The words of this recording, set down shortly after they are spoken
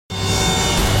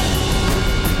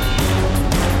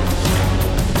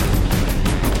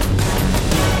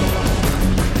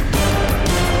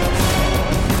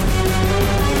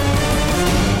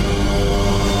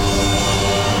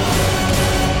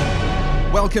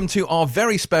welcome to our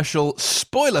very special,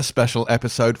 spoiler special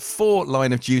episode for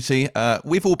Line of Duty.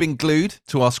 We've all been glued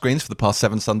to our screens for the past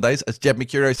 7 Sundays as Jed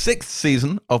Mercurio's 6th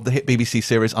season of the hit BBC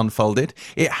series unfolded.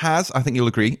 It has, I think you'll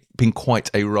agree, been quite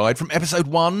a ride. From episode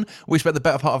 1, we spent the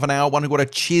better part of an hour wondering what a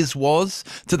chiz was,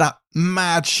 to that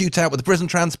mad shootout with the prison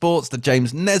transports, the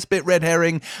James Nesbitt red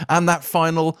herring, and that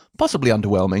final, possibly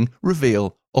underwhelming,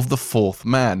 reveal of the 4th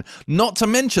man. Not to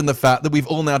mention the fact that we've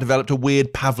all now developed a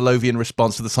weird Pavlovian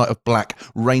response to the sight of black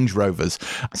Range Rovers.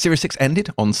 Series 6 ended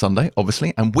on Sunday,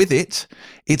 obviously, and with it,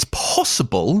 it's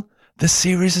possible the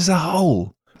series as a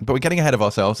whole. But we're getting ahead of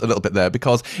ourselves a little bit there,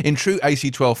 because in true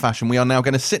AC12 fashion, we are now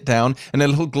going to sit down in a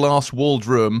little glass-walled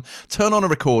room, turn on a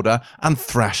recorder, and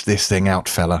thrash this thing out,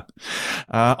 fella.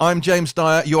 I'm James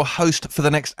Dyer, your host for the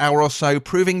next hour or so,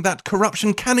 proving that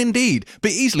corruption can indeed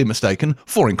be easily mistaken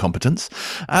for incompetence.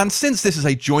 And since this is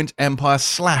a joint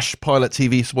Empire/Pilot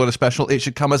TV spoiler special, it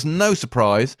should come as no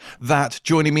surprise that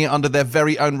joining me under their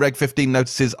very own Reg 15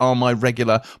 notices are my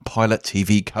regular Pilot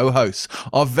TV co-hosts,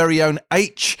 our very own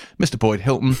H, Mr. Boyd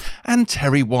Hilton, and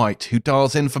Terri White, who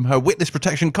dials in from her witness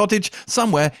protection cottage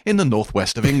somewhere in the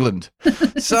northwest of England.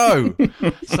 So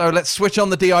let's switch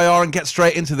on the DIR and get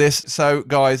straight into this. So,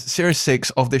 guys, Series 6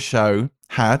 of this show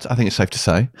had, I think it's safe to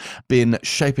say, been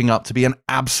shaping up to be an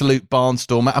absolute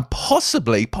barnstormer, and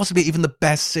possibly even the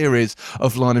best series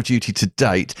of Line of Duty to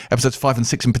date, episodes 5 and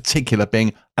 6 in particular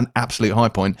being an absolute high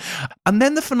point. And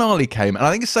then the finale came, and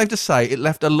I think it's safe to say it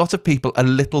left a lot of people a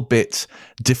little bit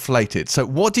deflated. So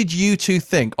what did you two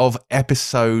think of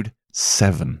episode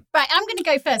 7? Right, I'm going to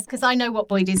go first because I know what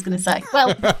Boyd is going to say.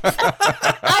 Well,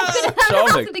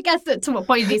 I'm going to guess to what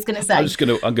Boyd is going to say.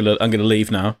 I'm going to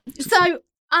leave now. So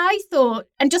I thought,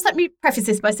 and just let me preface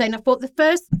this by saying I thought the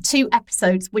first 2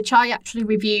 episodes, which I actually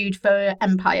reviewed for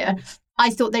Empire, I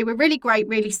thought they were really great,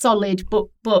 really solid, but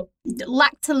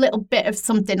lacked a little bit of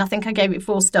something. I think I gave it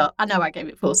 4 stars. I know I gave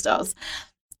it 4 stars.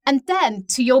 And then,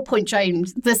 to your point,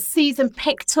 James, the season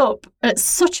picked up at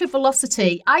such a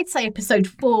velocity. I'd say episode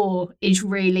 4 is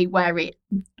really where it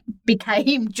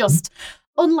became just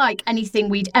unlike anything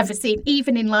we'd ever seen,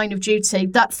 even in Line of Duty.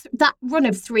 That run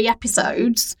of 3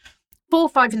 episodes, 4,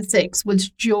 5 and 6 was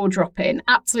jaw-dropping,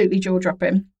 absolutely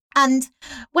jaw-dropping. And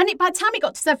by the time it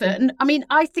got to 7, I mean,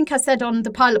 I think I said on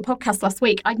the pilot podcast last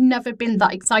week, I'd never been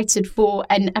that excited for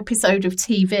an episode of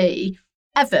TV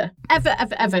ever.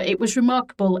 It was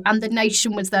remarkable, and the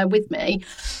nation was there with me.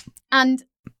 And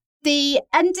the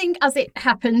ending as it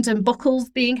happened, and Buckles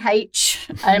being H,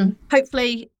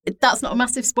 hopefully that's not a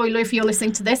massive spoiler if you're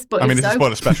listening to this, but it's a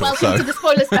spoiler special. Welcome to the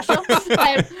spoiler special.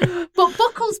 But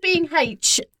Buckles being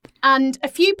H, and a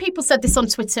few people said this on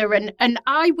Twitter, and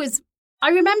I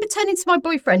remember turning to my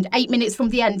boyfriend 8 minutes from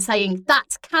the end saying,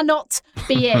 that cannot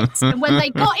be it. And when they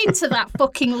got into that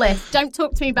fucking lift, don't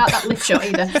talk to me about that lift shot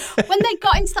either. When they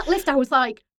got into that lift, I was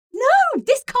like, no,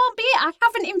 this can't be it. I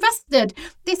haven't invested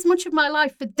this much of my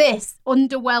life for this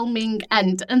underwhelming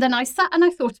end. And then I sat and I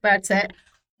thought about it,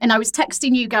 and I was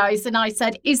texting you guys, and I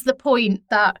said, is the point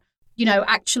that,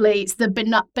 actually it's the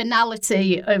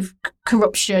banality of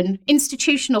corruption.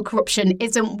 Institutional corruption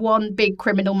isn't one big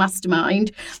criminal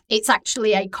mastermind. It's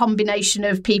actually a combination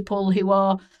of people who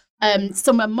are,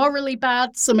 some are morally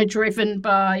bad, some are driven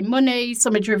by money,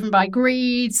 some are driven by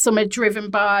greed, some are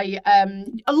driven by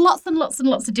lots and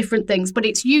lots of different things. But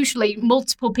it's usually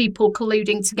multiple people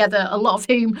colluding together, a lot of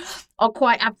whom are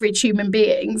quite average human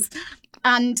beings.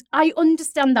 And I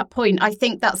understand that point. I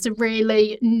think that's a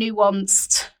really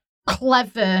nuanced,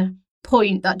 clever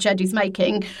point that Jed is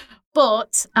making.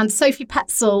 But, and Sophie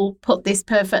Petzel put this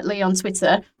perfectly on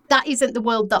Twitter, that isn't the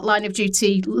world that Line of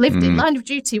Duty lived in. Line of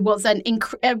Duty was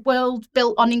a world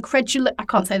built on incredulity. I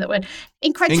can't say that word.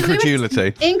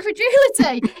 Incredulity.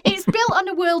 It's built on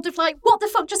a world of like, what the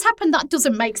fuck just happened? That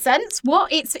doesn't make sense.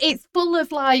 What? It's full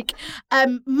of like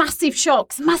massive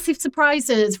shocks, massive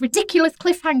surprises, ridiculous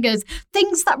cliffhangers,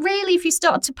 things that really, if you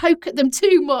start to poke at them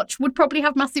too much, would probably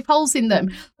have massive holes in them.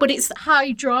 But it's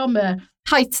high drama,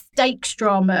 high stakes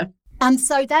drama. And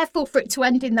so therefore, for it to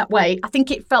end in that way, I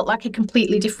think it felt like a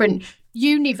completely different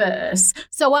universe.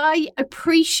 So I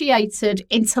appreciated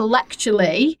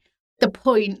intellectually the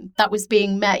point that was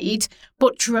being made,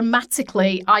 but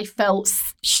dramatically, I felt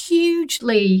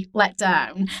hugely let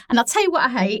down. And I'll tell you what I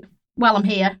hate while I'm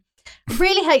here. I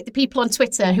really hate the people on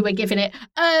Twitter who are giving it,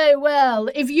 oh, well,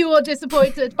 if you're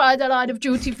disappointed by the Line of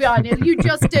Duty final, you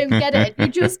just don't get it. You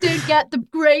just don't get the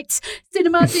great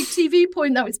cinematic TV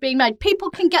point that was being made. People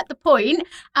can get the point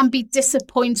and be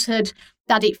disappointed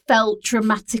that it felt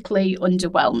dramatically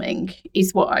underwhelming,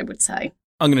 is what I would say.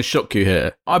 I'm going to shock you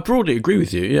here. I broadly agree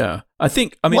with you, yeah.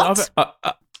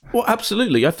 Well,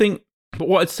 absolutely. I think But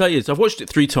what I'd say is I've watched it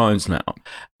 3 times now,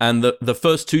 and the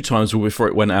first 2 times were before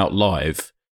it went out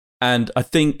live. And I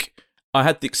think I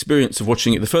had the experience of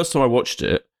watching it. The first time I watched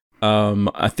it,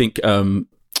 I think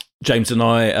James and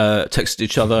I texted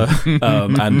each other,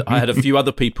 and I had a few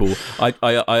other people.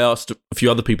 I asked a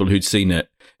few other people who'd seen it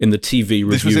in the TV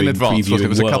review. This was in advance, wasn't it? It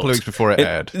was a couple of weeks before it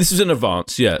aired. This was in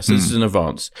advance, yes. This is in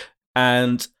advance.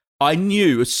 And I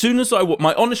knew as soon as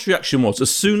my honest reaction was,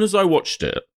 as soon as I watched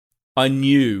it, I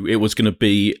knew it was going to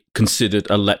be considered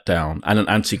a letdown and an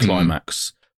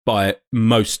anticlimax by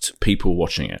most people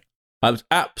watching it. I was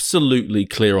absolutely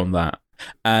clear on that.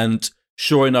 And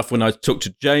sure enough, when I talked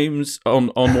to James on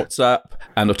WhatsApp,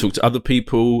 and I've talked to other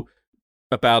people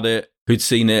about it who'd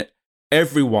seen it,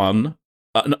 everyone,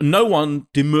 no one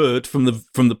demurred from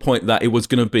the point that it was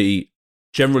going to be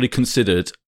generally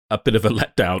considered a bit of a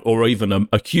letdown, or even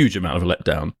a huge amount of a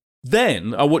letdown.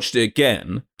 Then I watched it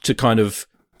again to kind of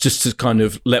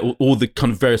let all the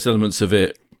kind of various elements of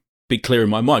it be clear in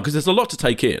my mind, because there's a lot to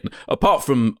take in. Apart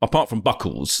from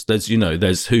Buckles, there's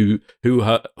who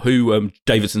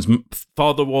Davidson's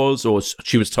father was, or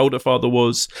she was told her father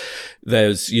was.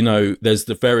 There's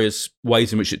the various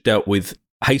ways in which it dealt with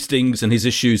Hastings and his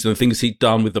issues and the things he'd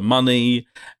done with the money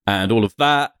and all of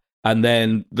that. And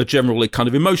then the generally kind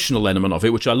of emotional element of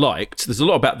it, which I liked. There's a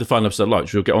lot about the final episode I liked,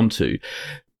 which we'll get on to.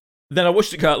 Then I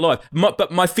watched it go out live.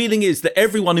 But my feeling is that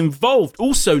everyone involved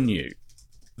also knew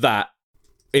that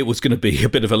it was going to be a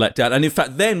bit of a letdown. And in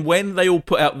fact, then when they all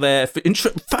put out their...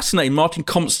 Fascinating, Martin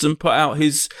Compston put out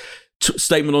his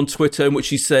statement on Twitter in which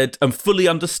he said, and fully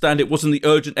understand it wasn't the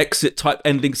urgent exit type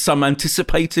ending some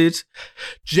anticipated.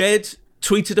 Jed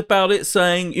tweeted about it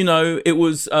saying, it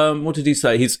was... what did he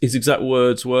say? His exact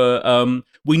words were,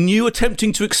 we knew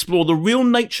attempting to explore the real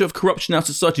nature of corruption in our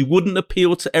society wouldn't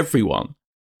appeal to everyone.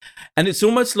 And it's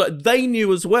almost like they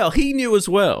knew as well, he knew as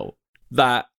well,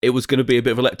 that it was going to be a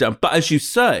bit of a letdown. But as you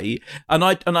say, and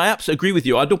I absolutely agree with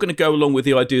you, I'm not going to go along with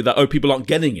the idea that, people aren't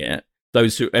getting it,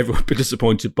 those who everyone been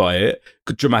disappointed by it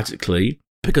dramatically,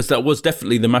 because that was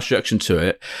definitely the mass reaction to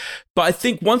it. But I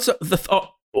think once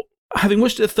having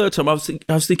watched it the 3rd time,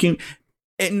 I was thinking,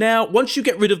 now, once you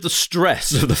get rid of the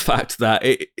stress of the fact that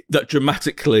that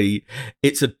dramatically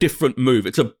it's a different move,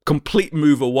 it's a complete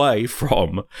move away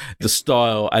from the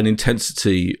style and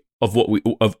intensity of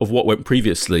what went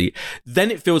previously, then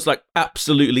it feels like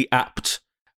absolutely apt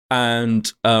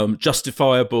and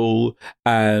justifiable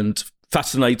and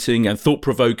fascinating and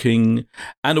thought-provoking,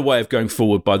 and a way of going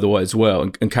forward, by the way, as well,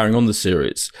 and carrying on the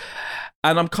series.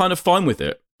 And I'm kind of fine with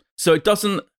it. So it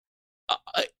doesn't...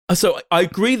 So I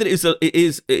agree that it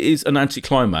is an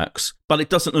anticlimax, but it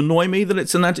doesn't annoy me that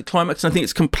it's an anticlimax. And I think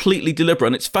it's completely deliberate,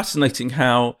 and it's fascinating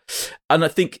how, and I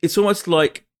think it's almost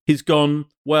like he's gone,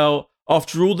 well,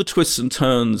 after all the twists and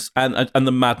turns and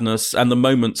the madness and the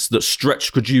moments that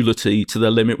stretch credulity to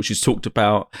their limit, which he's talked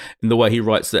about in the way he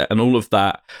writes it and all of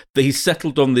that, that he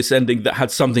settled on this ending that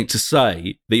had something to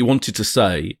say, that he wanted to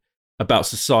say about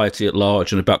society at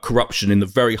large and about corruption in the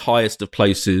very highest of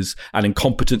places and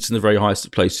incompetence in the very highest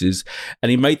of places.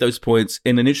 And he made those points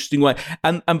in an interesting way.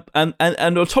 And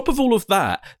on top of all of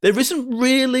that, there isn't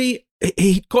really...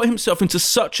 He got himself into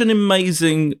such an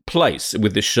amazing place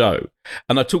with this show.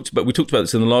 And we talked about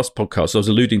this in the last podcast, so I was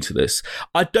alluding to this.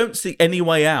 I don't see any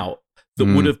way out that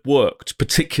would have worked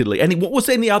particularly. What was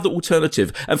any other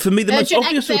alternative? And for me, the most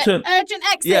obvious alternative... Urgent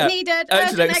exit needed.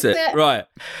 Urgent exit. Right.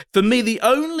 For me, the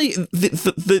only...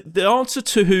 The answer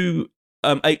to who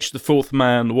H, the fourth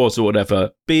man, was or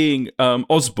whatever, being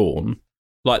Osborne,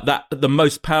 like that, the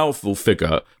most powerful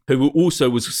figure, who also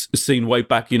was seen way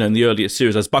back, in the earlier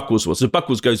series as Buckles was. So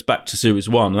Buckles goes back to series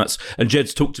 1, and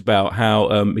Jed's talked about how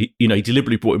he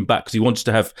deliberately brought him back because he wanted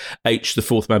to have H, the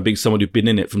fourth man, being someone who'd been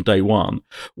in it from day one.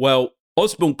 Well,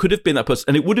 Osborne could have been that person,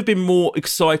 and it would have been more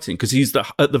exciting because he's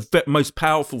the most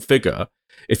powerful figure,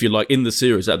 if you like, in the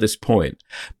series at this point.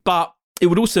 But it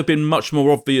would also have been much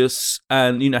more obvious,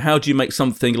 and how do you make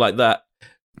something like that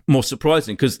more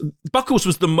surprising? Because Buckles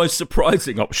was the most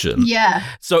surprising option. Yeah.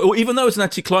 So even though it was an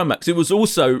anticlimax, it was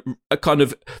also a kind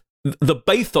of the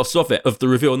bathos of it, of the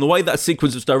reveal, and the way that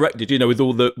sequence was directed, with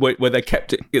all the where they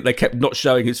kept not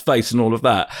showing his face and all of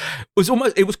that,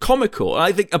 it was comical. And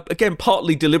I think, again,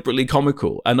 partly deliberately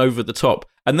comical and over the top.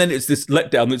 And then it's this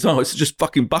letdown. It's just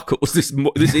fucking Buckles, this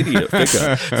idiot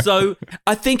figure. So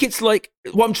I think it's like,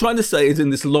 what I'm trying to say is, in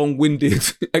this long-winded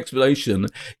explanation,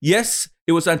 yes,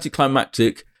 it was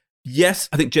anticlimactic. Yes,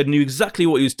 I think Jed knew exactly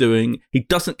what he was doing. He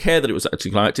doesn't care that it was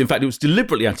anticlimactic. In fact, it was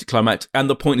deliberately anticlimactic, and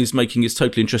the point he's making is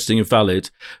totally interesting and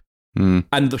valid. And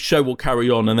the show will carry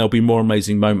on, and there'll be more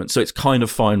amazing moments. So it's kind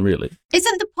of fine, really.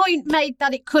 Isn't the point made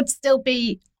that it could still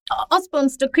be Osborne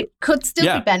could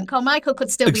still be Ben. Carmichael could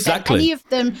still be Ben. Any of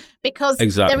them, because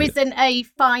there isn't a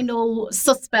final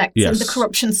suspect and the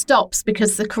corruption stops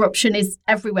because the corruption is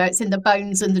everywhere. It's in the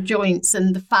bones and the joints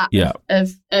and the fat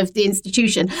of the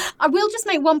institution. I will just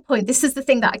make one point. This is the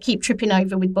thing that I keep tripping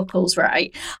over with Buckles,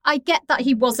 right? I get that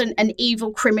he wasn't an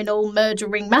evil criminal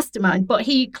murdering mastermind, but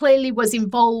he clearly was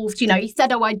involved. You know, he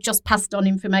said, I just passed on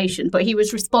information, but he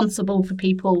was responsible for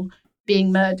people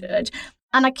being murdered.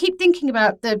 And I keep thinking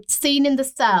about the scene in the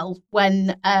cell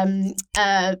when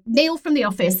Neil from The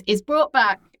Office is brought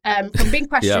back from being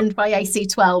questioned by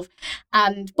AC-12,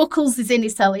 and Buckles is in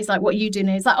his cell. He's like, what are you doing?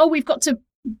 He's like, oh, we've got to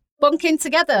bunk in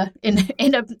together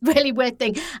in a really weird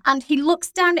thing. And he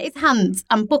looks down at his hands,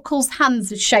 and Buckles'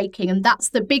 hands are shaking, and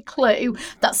that's the big clue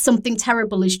that something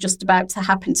terrible is just about to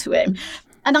happen to him.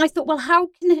 And I thought, well, how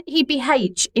can he be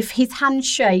H if his hands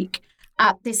shake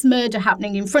at this murder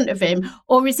happening in front of him?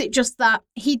 Or is it just that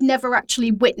he'd never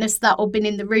actually witnessed that or been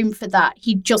in the room for that?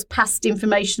 He'd just passed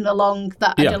information along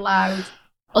that had allowed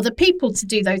other people to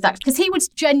do those acts, because he was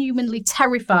genuinely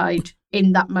terrified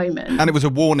in that moment. And it was a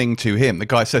warning to him. The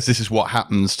guy says this is what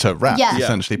happens to rats,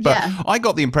 essentially. But I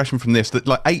got the impression from this that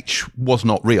like H was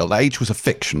not real. H was a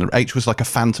fiction. H was like a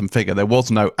phantom figure. There was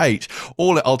no H.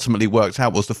 All it ultimately worked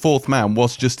out was the fourth man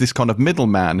was just this kind of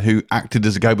middleman who acted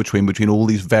as a go-between between all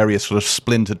these various sort of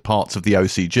splintered parts of the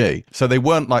OCG. So they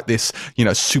weren't like this, you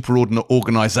know, superordinate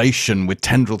organization with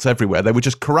tendrils everywhere. They were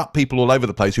just corrupt people all over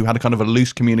the place who had a kind of a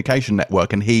loose communication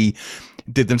network, and he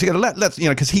did them together. Let's, you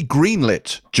know, because he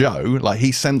greenlit Joe, like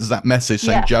he sends that message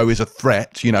saying Joe is a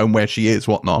threat, you know, and where she is,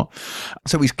 whatnot.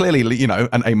 So he's clearly, you know,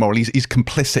 an amoral. He's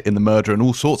complicit in the murder and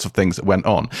all sorts of things that went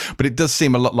on. But it does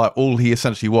seem a lot like all he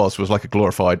essentially was like a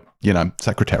glorified, you know,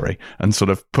 secretary, and sort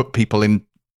of put people in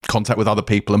contact with other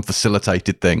people and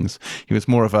facilitated things. He was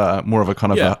more of a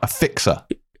kind of a fixer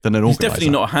than an organizer. He's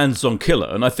definitely not a hands-on killer,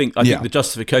 and I think the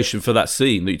justification for that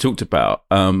scene that you talked about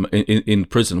in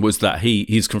prison was that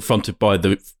he's confronted by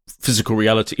the physical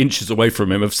reality inches away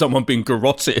from him of someone being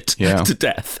garroted to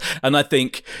death, and I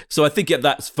think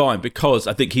that's fine, because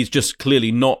I think he's just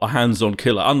clearly not a hands-on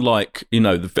killer, unlike, you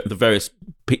know, the various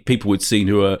people we'd seen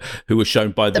who were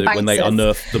shown by when they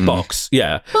unearthed the box,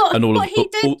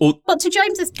 but to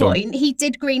James's point, he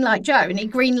did greenlight Joe, and he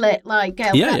greenlit like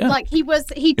Gail, like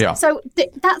so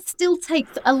that still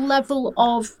takes a level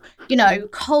of, you know,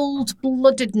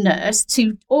 cold-bloodedness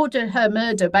to order her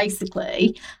murder,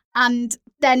 basically, and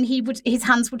then his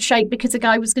hands would shake because a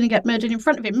guy was going to get murdered in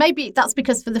front of him. Maybe that's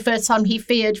because for the first time he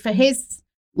feared for his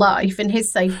life and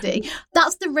his safety.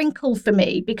 That's the wrinkle for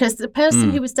me, because the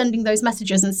person who was sending those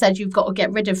messages and said you've got to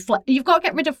get rid of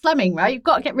Fleming, right? You've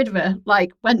got to get rid of her.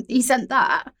 Like when he sent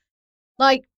that,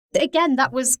 like again,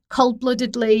 that was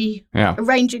cold-bloodedly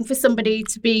arranging for somebody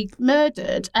to be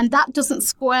murdered, and that doesn't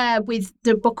square with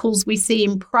the Buckles we see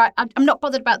in I'm not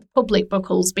bothered about the public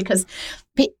Buckles, because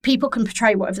people can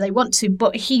portray whatever they want to,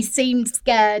 but he seemed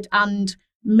scared and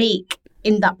meek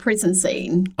in that prison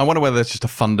scene. I wonder whether there's just a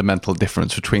fundamental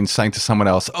difference between saying to someone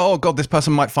else, oh God, this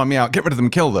person might find me out, get rid of them,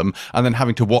 kill them, and then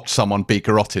having to watch someone be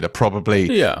garroted. Are probably,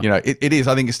 you know, it is,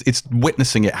 I think it's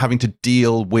witnessing it, having to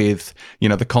deal with, you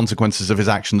know, the consequences of his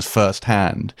actions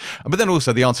firsthand. But then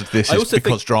also the answer to this is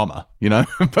because drama, you know.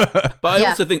 but I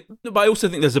also think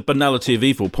there's a banality of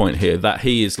evil point here, that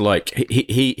he is like,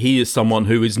 he is someone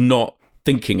who is not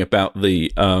thinking about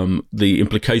the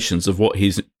implications of what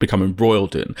he's become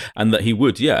embroiled in, and that he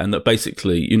would, and that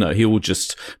basically, you know, he will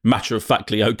just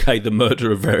matter-of-factly okay the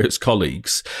murder of various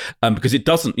colleagues, because it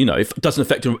doesn't, you know, it doesn't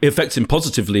affect him. It affects him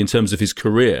positively in terms of his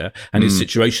career and his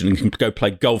situation, and can go play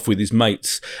golf with his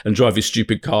mates and drive his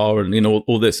stupid car and, you know,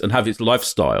 all this, and have his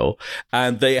lifestyle,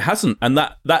 and it hasn't, and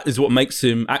that is what makes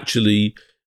him actually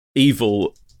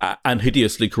evil and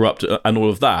hideously corrupt and all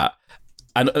of that.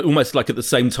 And almost like at the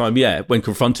same time, when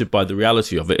confronted by the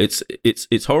reality of it,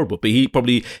 it's horrible. But he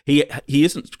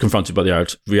isn't confronted by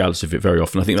the reality of it very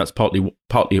often. I think that's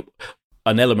partly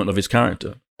an element of his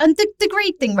character. And the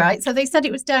greed thing, right? So they said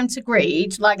it was down to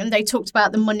greed, like, and they talked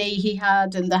about the money he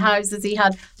had and the houses he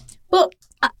had. But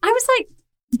I was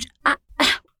like,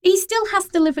 he still has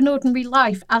to live an ordinary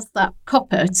life as that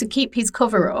copper to keep his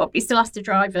cover up. He still has to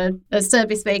drive a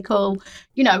service vehicle.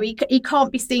 You know, he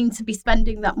can't be seen to be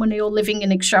spending that money or living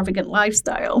an extravagant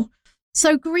lifestyle.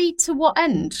 So greed to what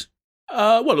end?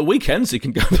 Well, at weekends he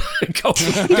can go play golf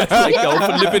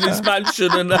and live in his mansion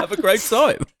and have a great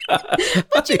time.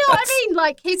 But you know what I mean?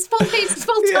 Like his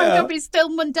full-time job is still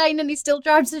mundane, and he still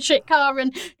drives a shit car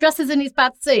and dresses in his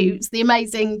bad suits. The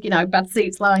amazing, you know, bad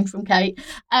suits line from Kate.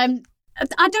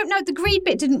 I don't know, the greed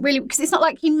bit didn't really, because it's not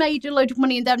like he made a load of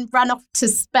money and then ran off to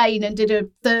Spain and did a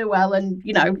Thirlwell and,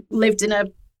 you know, lived in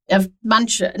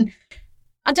mansion.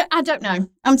 I don't know.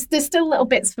 There's still little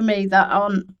bits for me that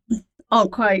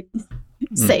aren't quite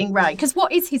sitting right. Because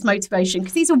what is his motivation?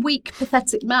 Because he's a weak,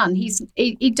 pathetic man.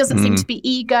 He doesn't seem to be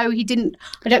ego.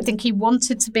 I don't think he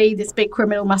wanted to be this big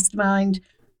criminal mastermind.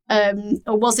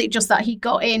 Or was it just that he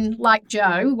got in like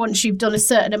Joe? Once you've done a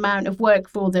certain amount of work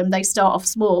for them, they start off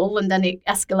small and then it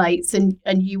escalates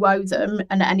and you owe them.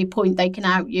 And at any point they can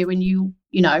out you and you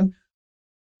know,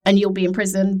 and you'll be in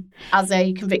prison as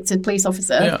a convicted police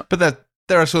officer. Yeah. But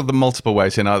there are sort of the multiple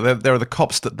ways, you know. There are the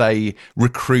cops that they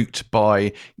recruit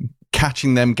by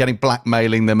catching them,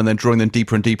 blackmailing them, and then drawing them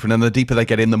deeper and deeper. And then the deeper they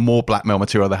get in, the more blackmail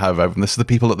material they have over them. This is the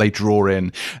people that they draw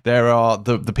in. There are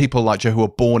the people like Joe who are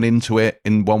born into it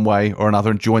in one way or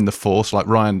another and join the force, like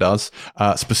Ryan does,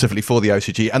 specifically for the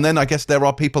OCG. And then I guess there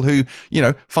are people who, you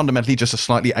know, fundamentally just are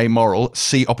slightly amoral,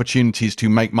 see opportunities to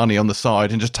make money on the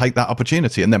side and just take that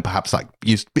opportunity. And then perhaps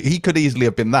he could easily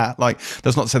have been that. Like,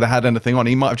 that's not to say they had anything on.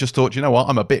 He might have just thought, you know what,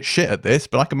 I'm a bit shit at this,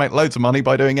 but I can make loads of money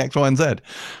by doing X, Y, and Z.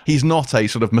 He's not a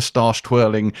sort of moustache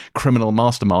twirling criminal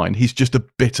mastermind. He's just a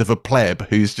bit of a pleb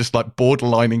who's just like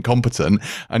borderline incompetent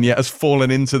and yet has fallen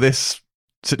into this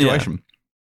situation. Yeah.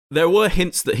 There were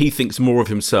hints that he thinks more of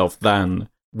himself than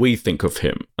we think of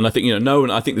him, and I think, you know, no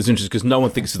one. I think there's interest because no one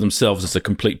thinks of themselves as a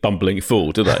complete bumbling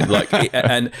fool, do they? Like,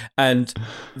 and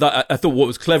that, I thought what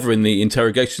was clever in the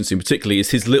interrogation scene, particularly,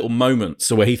 is his little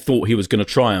moments where he thought he was going to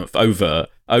triumph over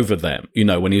them. You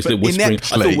know, when he was whispering,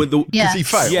 ineptly, because he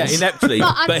fails. Yeah, ineptly.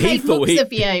 But he thought he.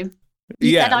 Of you.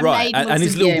 Yeah, right. And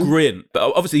his little grin.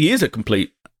 But obviously, he is a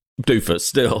complete doofus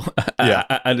still,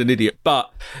 and an idiot.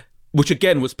 But which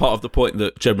again was part of the point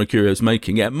that Jed Mercurio is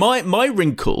making. Yeah, my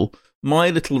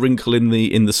little wrinkle in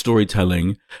the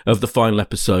storytelling of the final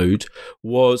episode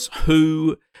was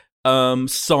who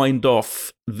signed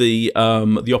off the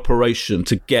operation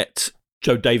to get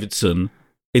Joe Davidson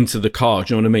into the car.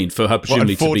 Do you know what I mean? For her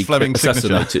presumably to be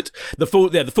assassinated. The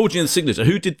forging of the signature.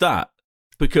 Who did that?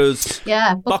 Because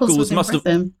Buckles must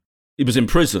have. He was in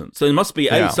prison, so there must be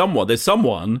someone. There's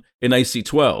someone in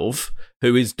AC-12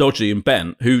 who is dodgy and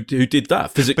bent who did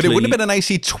that physically. But it wouldn't have been an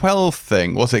AC-12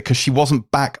 thing, was it? Because she wasn't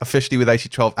back officially with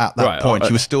AC-12 at that point.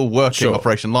 She was still working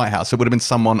Operation Lighthouse. So it would have been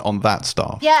someone on that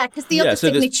staff. Yeah, because the other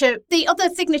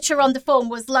signature on the form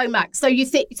was Lomax. So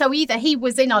either he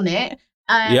was in on it,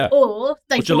 or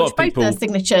they forged both their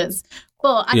signatures.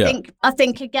 But I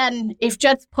think again, if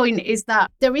Jed's point is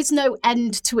that there is no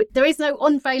end to it, there is no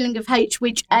unveiling of H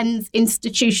which ends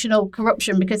institutional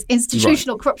corruption, because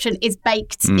institutional corruption is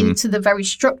baked into the very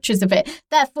structures of it.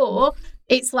 Therefore,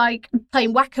 it's like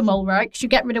playing whack-a-mole, right? Because you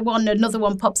get rid of one, another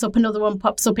one pops up, another one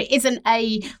pops up. It isn't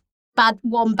a bad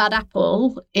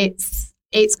apple.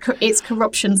 It's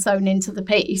corruption sewn into the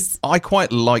piece. I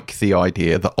quite like the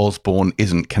idea that Osborn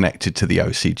isn't connected to the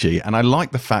OCG, and I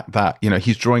like the fact that, you know,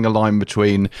 he's drawing a line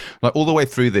between, like, all the way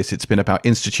through this, it's been about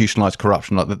institutionalized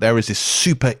corruption, like that there is this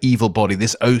super evil body,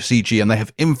 this OCG, and they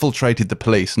have infiltrated the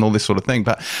police and all this sort of thing.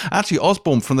 But actually,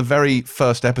 Osborn, from the very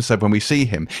first episode when we see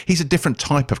him, he's a different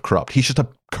type of corrupt. He's just a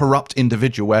corrupt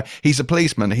individual where he's a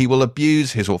policeman. He will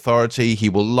abuse his authority, he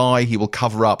will lie, he will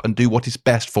cover up and do what is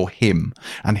best for him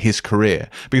and his career.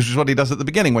 Because it's what he does at the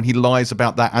beginning when he lies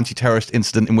about that anti-terrorist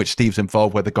incident in which Steve's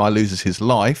involved where the guy loses his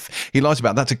life. He lies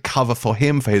about that to cover for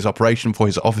him, for his operation, for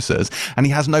his officers. And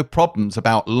he has no problems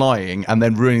about lying and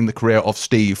then ruining the career of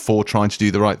Steve for trying to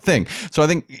do the right thing. So I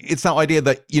think it's that idea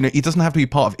that, you know, he doesn't have to be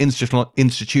part of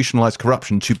institutionalized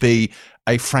corruption to be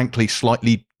a frankly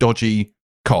slightly dodgy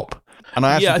cop. And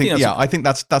I actually I think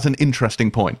that's an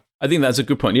interesting point. I think that's a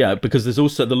good point, because there's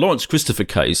also the Lawrence Christopher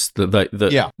case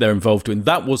that they're involved in.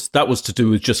 That was to do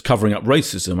with just covering up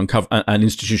racism and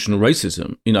institutional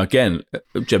racism. You know, again,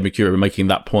 Jed Mercurio making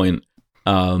that point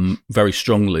very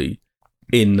strongly.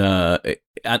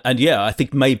 I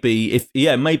think maybe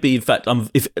in fact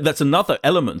if that's another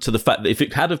element to the fact that if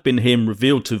it had have been him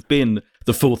revealed to have been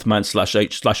the fourth man /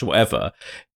 whatever,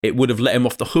 it would have let him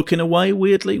off the hook in a way,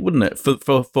 weirdly, wouldn't it?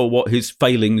 For what his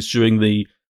failings during the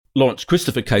Lawrence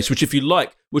Christopher case, which, if you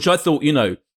like, which I thought, you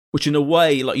know, which in a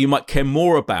way, like, you might care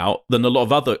more about than a lot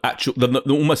of other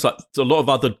almost like a lot of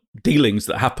other dealings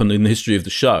that happen in the history of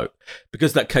the show,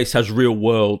 because that case has real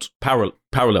world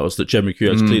parallels that Jed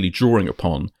Mercurio is clearly drawing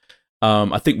upon.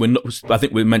 I think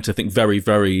we're meant to think very,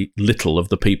 very little of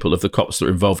the cops that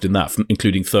are involved in that,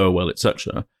 including Thurwell,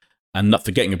 etc., and not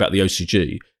forgetting about the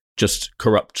OCG. Just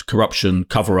corruption,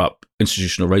 cover up,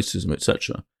 institutional racism,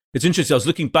 etc. It's interesting. I was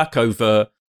looking back over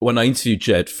when I interviewed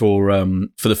Jed for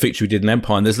the feature we did in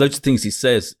Empire, and there's loads of things he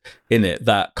says in it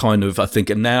that kind of, I think,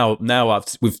 and now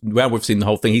we've seen the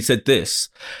whole thing. He said this.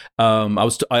 I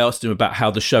asked him about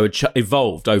how the show had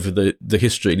evolved over the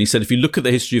history, and he said, if you look at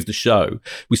the history of the show,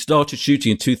 we started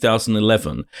shooting in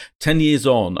 2011. 10 years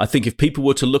on, I think if people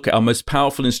were to look at our most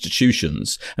powerful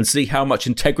institutions and see how much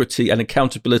integrity and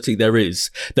accountability there is,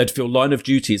 they'd feel Line of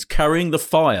Duty is carrying the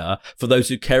fire for those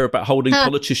who care about holding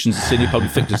politicians and senior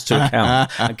public figures to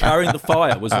account. And carrying the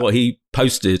fire was what he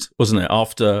posted, wasn't it?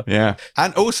 After,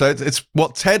 and also it's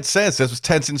what Ted says. This was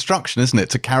Ted's instruction, isn't it,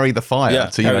 to carry the fire,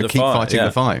 to keep fighting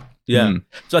the fight. Yeah.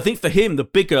 So I think for him, the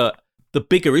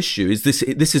bigger issue is this.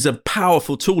 This is a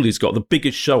powerful tool he's got, the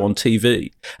biggest show on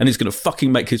TV, and he's going to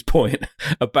fucking make his point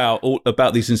about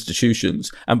these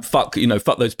institutions and fuck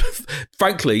those.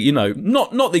 Frankly,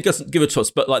 not that he doesn't give a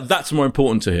toss, but like that's more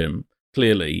important to him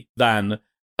clearly than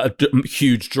a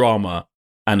huge drama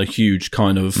and a huge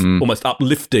kind of almost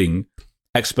uplifting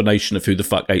explanation of who the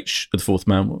fuck H, the fourth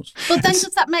man, was. But then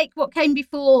does that make what came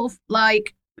before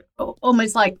like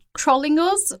almost like trolling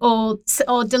us or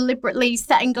deliberately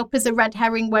setting up as a red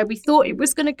herring where we thought it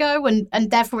was going to go, and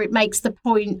therefore it makes the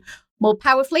point more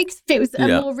powerfully? Because if it was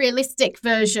a more realistic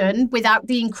version without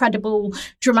the incredible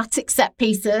dramatic set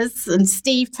pieces and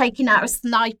Steve taking out a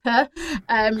sniper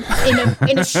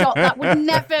in a shot that would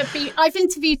never be... I've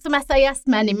interviewed some SAS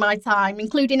men in my time,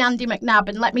 including Andy McNabb,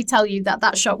 and let me tell you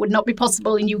that shot would not be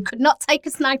possible, and you could not take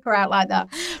a sniper out like that.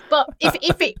 But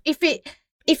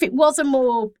if it was a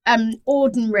more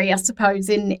ordinary, I suppose,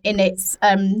 in its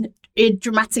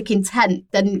dramatic intent,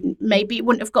 then maybe it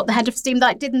wouldn't have got the head of steam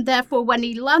that it did, and therefore when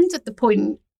he landed the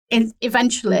point,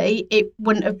 eventually it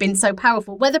wouldn't have been so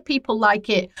powerful, whether people like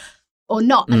it or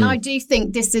not. And I do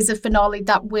think this is a finale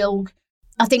that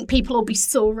I think people will be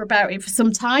sore about it for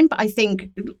some time, but I think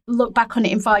look back on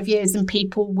it in 5 years and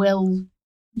people will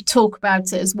talk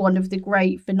about it as one of the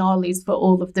great finales for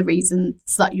all of the reasons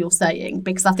that you're saying,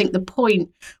 because I think the point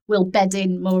will bed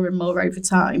in more and more over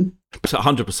time.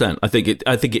 100%. I think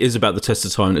it is about the test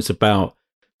of time. It's about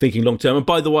thinking long term. And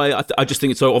by the way, I just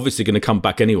think it's so obviously going to come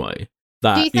back anyway.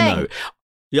 That do you think?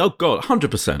 Oh God,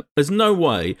 100%. There's no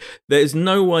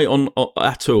way on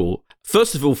at all.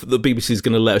 First of all, the BBC is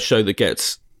going to let a show that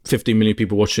gets 15 million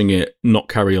people watching it not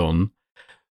carry on.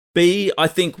 B, I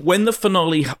think when the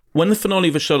finale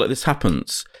of a show like this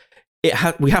happens,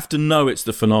 we have to know it's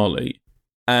the finale,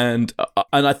 and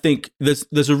I think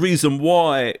there's a reason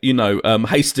why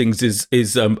Hastings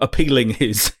is appealing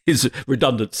his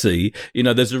redundancy.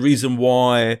 There's a reason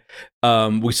why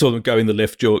we saw them go in the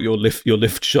lift, your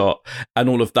lift shot, and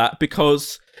all of that,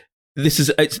 because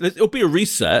it'll be a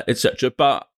reset,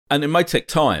 etc. And it may take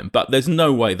time, but there's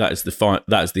no way that is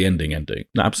the ending.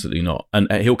 No, absolutely not. And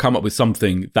he'll come up with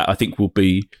something that I think will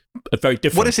be a very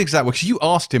different. What is exactly? Because you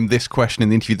asked him this question in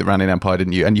the interview that ran in Empire,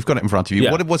 didn't you? And you've got it in front of you.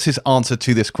 Yeah. What was his answer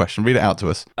to this question? Read it out to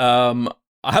us. I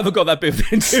haven't got that bit of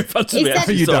the interview in front of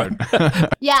me. You don't.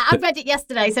 Yeah, I read it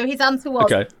yesterday. So his answer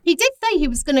was, he did say he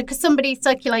was going to, because somebody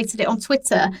circulated it on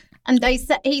Twitter, and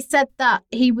he said that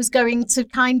he was going to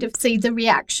kind of see the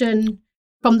reaction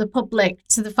from the public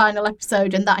to the final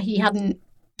episode, and that he hadn't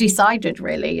decided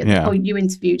really at the point you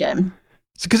interviewed him.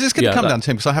 Because it's going to come down to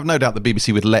him, because I have no doubt the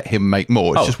BBC would let him make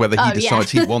more. It's just whether he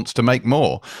decides he wants to make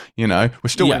more. We're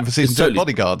still waiting for season 2 of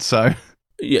Bodyguard, so...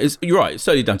 Yeah, you're right. It's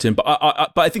certainly down to him. But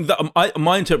I think that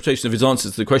my interpretation of his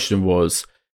answer to the question was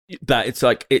that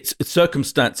it's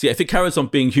circumstance. Yeah, if it carries on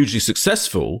being hugely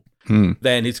successful,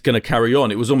 then it's going to carry on.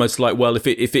 It was almost like, well, if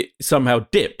it somehow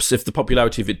dips, if the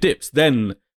popularity of it dips,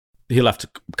 then he'll have to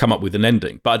come up with an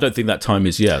ending. But I don't think that time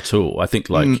is at all. I think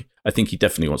I think he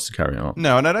definitely wants to carry on.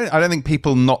 No, and I don't think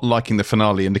people not liking the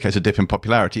finale indicates a dip in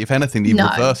popularity. If anything, the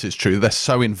reverse is true. They're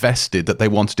so invested that they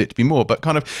wanted it to be more. But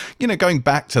kind of, going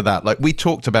back to that, like we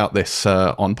talked about this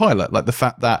on Pilot, like the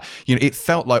fact that, it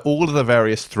felt like all of the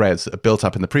various threads that are built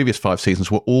up in the previous 5 seasons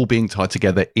were all being tied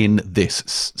together in this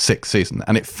 6th season.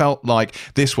 And it felt like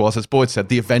this was, as Boyd said,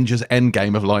 the Avengers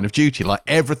Endgame of Line of Duty. Like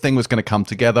everything was going to come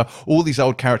together. All these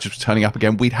old characters were turning up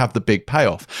again. We'd have the big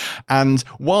payoff. And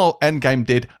while Endgame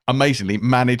did amazingly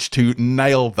managed to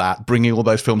nail that, bringing all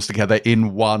those films together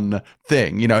in one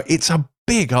thing, it's a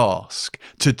big ask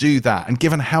to do that, and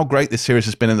given how great this series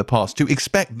has been in the past, to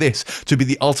expect this to be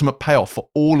the ultimate payoff for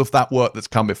all of that work that's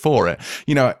come before it,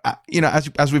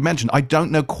 as we've mentioned, I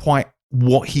don't know quite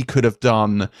what he could have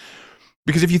done.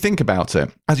 Because if you think about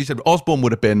it, as you said, Osborn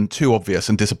would have been too obvious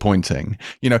and disappointing.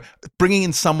 Bringing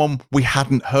in someone we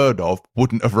hadn't heard of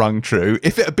wouldn't have rung true.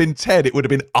 If it had been Ted, it would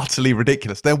have been utterly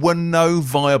ridiculous. There were no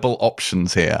viable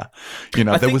options here.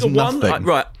 There was nothing.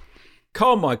 Right.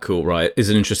 Carmichael, right, is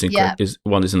an interesting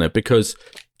one, isn't it? Because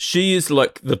She is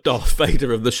like the Darth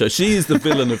Vader of the show. She is the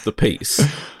villain of the piece.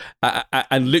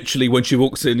 And literally, when she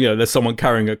walks in, there's someone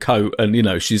carrying a coat, and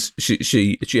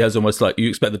she has almost like you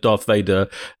expect the Darth Vader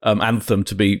anthem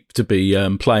to be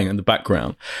playing in the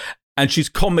background, and she's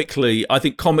comically,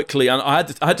 and I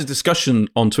had a discussion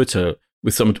on Twitter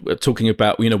with someone talking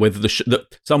about whether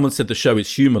someone said the show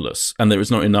is humorless and there is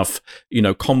not enough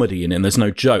comedy in it and there's no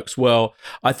jokes. Well,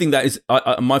 I think that is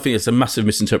my thing is a massive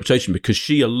misinterpretation, because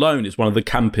she alone is one of the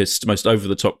campest, most over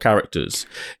the top characters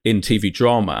in TV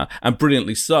drama, and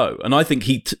brilliantly so. And I think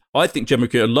Jed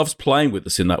McKeown loves playing with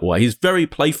us in that way. He's a very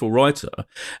playful writer,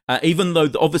 even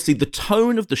though obviously the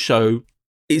tone of the show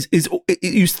is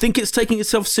you think it's taking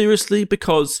itself seriously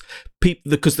because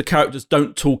the characters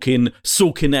don't talk in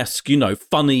Sorkin-esque,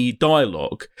 funny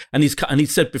dialogue. And he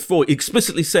said before, he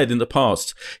explicitly said in the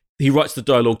past, he writes the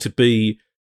dialogue to be,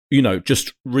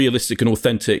 just realistic and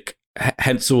authentic.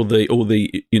 Hence all the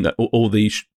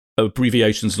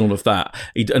abbreviations and all of that.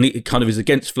 He kind of is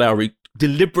against flowery,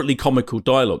 deliberately comical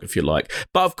dialogue, if you like.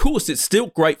 But of course, it's still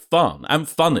great fun and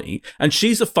funny. And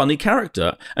she's a funny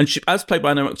character. And she, as played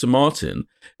by Anna Martin,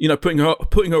 putting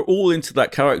her all into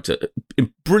that character,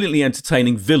 brilliantly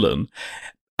entertaining villain.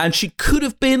 And they could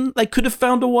have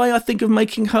found a way, I think, of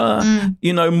making her,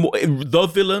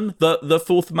 the villain, the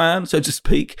fourth man, so to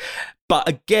speak. But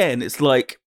again, it's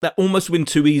like that almost would have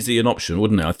been too easy an option,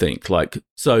 wouldn't it? I think,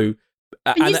 so.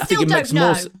 And I think it makes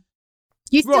more sense.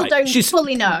 You still don't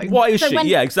fully know. Why is she?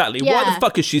 Yeah, exactly. Yeah. Why the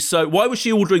fuck is she so? Why was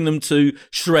she ordering them to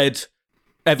shred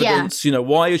evidence? Yeah.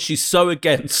 Why is she so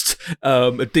against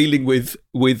dealing with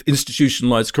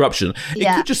institutionalized corruption?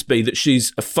 It could just be that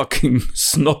she's a fucking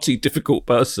snotty, difficult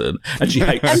person, and she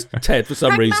hates Ted for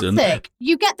some reason.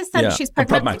 You get the sense she's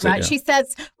pragmatic, right? Yeah. She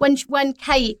says when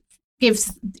Kate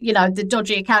gives the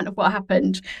dodgy account of what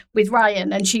happened with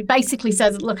Ryan, and she basically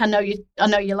says, look, I know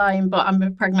you're lying, but I'm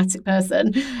a pragmatic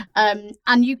person,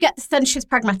 and you get the sense she's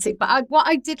pragmatic. But what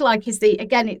I did like is the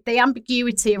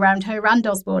ambiguity around her and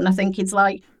Osborne. I think it's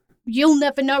like, you'll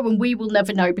never know and we will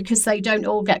never know, because they don't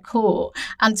all get caught.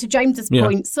 And to James's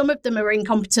point, some of them are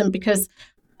incompetent because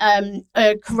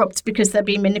corrupt because they're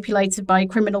being manipulated by a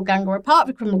criminal gang or a part of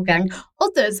a criminal gang.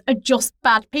 Others are just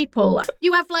bad people.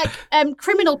 You have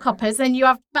criminal coppers, and you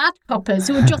have bad coppers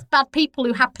who are just bad people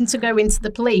who happen to go into the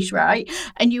police, right?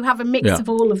 And you have a mix of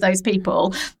all of those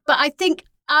people. But I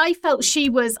felt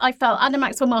Anna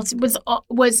Maxwell Martin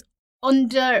was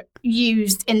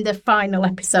underused in the final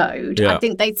episode. I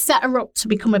think they'd set her up to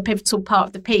become a pivotal part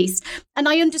of the piece. And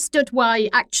I understood why,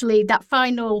 actually, that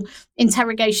final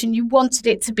interrogation, you wanted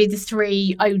it to be the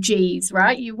three OGs,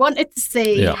 right? You wanted to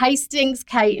see Hastings,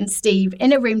 Kate and Steve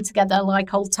in a room together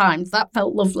like old times. That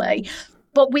felt lovely.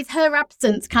 But with her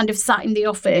absence kind of sat in the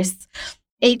office,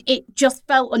 it just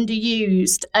felt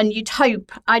underused. And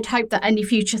I'd hope that any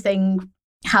future thing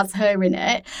has her in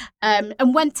it.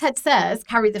 And when Ted says,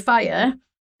 carry the fire,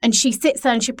 and she sits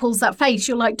there and she pulls that face,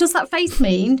 you're like, does that face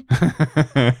mean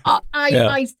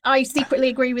I secretly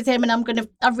agree with him and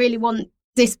I really want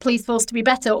this police force to be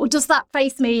better? Or does that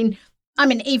face mean I'm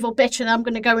an evil bitch and I'm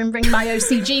going to go and ring my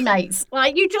OCG mates?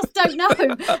 Like, you just don't know.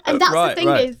 And that's the thing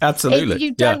is, absolutely.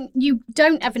 You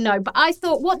don't ever know. But I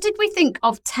thought, what did we think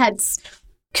of Ted's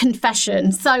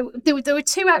confession? So there were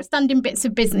two outstanding bits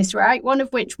of business, right? One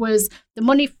of which was the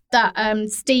money that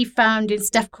Steve found in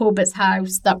Steph Corbett's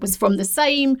house that was from the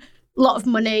same lot of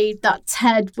money that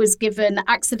Ted was given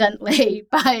accidentally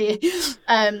by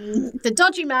the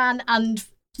dodgy man and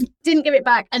didn't give it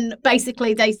back. And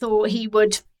basically they thought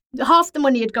half the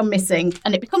money had gone missing,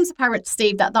 and it becomes apparent to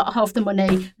Steve that half the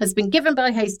money has been given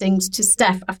by Hastings to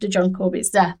Steph after John Corbett's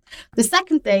death. The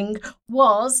second thing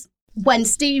was when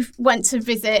Steve went to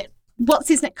visit, what's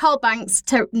his name? Carl Banks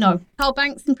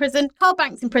in prison,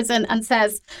 and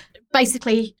says,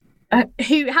 basically, how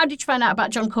did you find out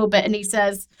about John Corbett? And he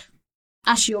says,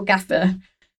 ask your gaffer.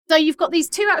 So you've got these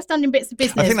two outstanding bits of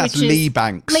business. I think that's Lee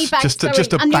Banks. Just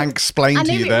a bank explained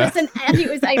to you there. I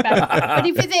knew it was A Banks. But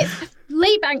he visits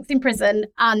Lee Banks in prison,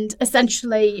 and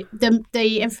essentially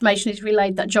the information is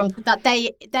relayed that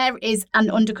there is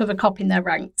an undercover cop in their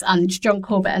ranks, and John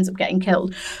Corbett ends up getting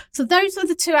killed. So those are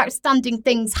the two outstanding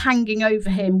things hanging over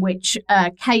him, which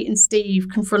Kate and Steve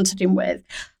confronted him with.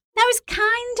 I was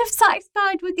kind of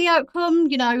satisfied with the outcome.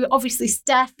 Obviously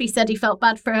Steph, he said he felt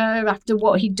bad for her after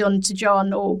what he'd done to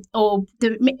John or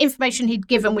the information he'd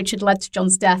given, which had led to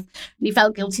John's death. And he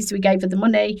felt guilty, so he gave her the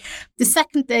money. The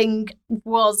second thing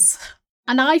was,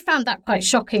 and I found that quite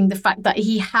shocking, the fact that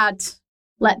he had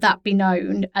let that be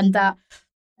known and that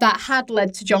had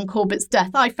led to John Corbett's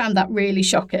death. I found that really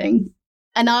shocking.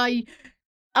 And I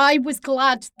I was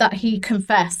glad that he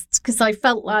confessed, because I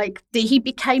felt like he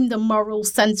became the moral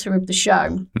centre of the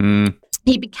show.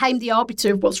 He became the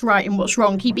arbiter of what's right and what's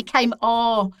wrong. He became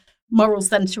our moral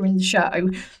centre in the show.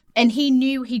 And he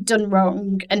knew he'd done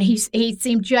wrong, and he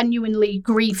seemed genuinely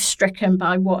grief-stricken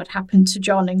by what had happened to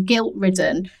John and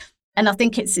guilt-ridden. And I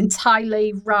think it's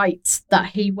entirely right that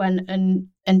he went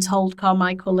and told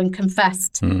Carmichael and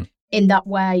confessed in that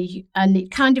way. And it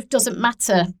kind of doesn't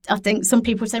matter. I think some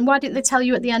people are saying, why didn't they tell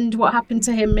you at the end what happened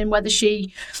to him and whether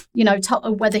she,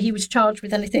 whether he was charged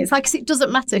with anything? It's like, 'cause it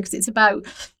doesn't matter, because it's about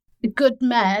good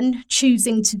men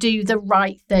choosing to do the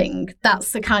right thing.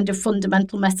 That's the kind of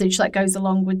fundamental message that goes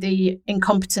along with the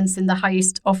incompetence in the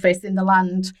highest office in the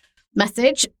land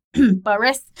message.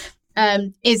 Boris.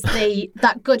 Is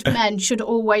that good men should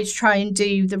always try and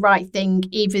do the right thing,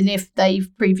 even if they've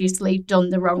previously done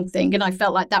the wrong thing. And I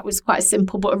felt like that was quite a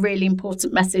simple but a really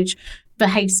important message for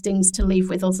Hastings to leave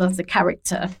with us as a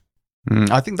character.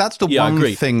 I think that's the one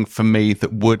thing for me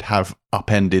that would have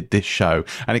upended this show.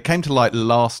 And it came to light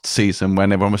last season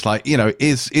when everyone was like,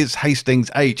 is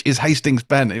Hastings H? Is Hastings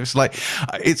bent? It was like,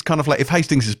 it's kind of like, if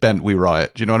Hastings is bent, we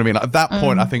riot. Do you know what I mean? At that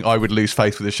point, I think I would lose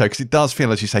faith with the show, because it does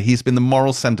feel, as you say, he's been the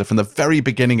moral centre from the very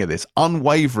beginning of this,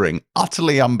 unwavering,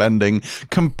 utterly unbending,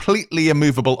 completely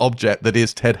immovable object that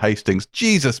is Ted Hastings.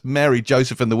 Jesus, Mary,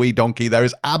 Joseph and the wee donkey. There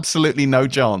is absolutely no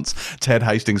chance Ted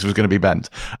Hastings was going to be bent.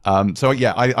 So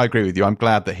yeah, I agree with you. I'm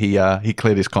glad that he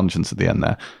cleared his conscience at the end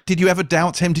there. Did you ever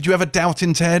doubt him? Did you ever doubt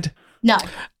in Ted? No.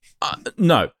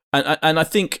 No. And I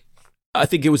think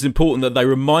it was important that they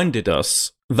reminded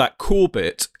us that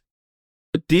Corbett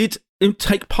did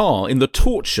take part in the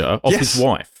torture of his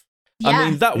wife. Yeah. I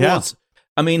mean, that was...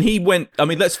 I mean, he went... I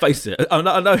mean, let's face it. I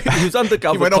know he was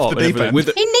undercover he went off the deep end. with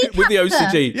the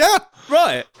OCG. Yeah.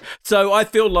 Right. So I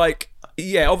feel like,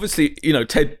 obviously,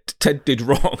 Ted did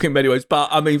wrong in many ways, but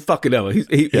I mean, fucking hell,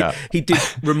 he did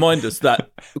remind us that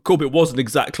Corbett wasn't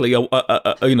exactly a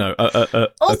kind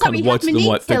of whiter than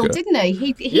white figure. Didn't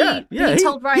he? He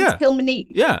told Ryan to kill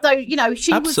Monique. Yeah. So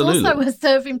she Absolutely. was also a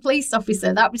serving police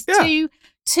officer. That was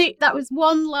that was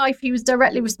one life he was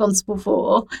directly responsible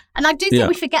for. And I do think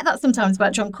we forget that sometimes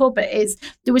about John Corbett, is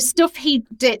there was stuff he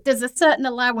did. There's a certain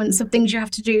allowance of things you have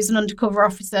to do as an undercover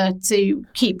officer to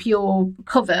keep your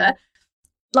cover.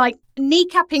 Like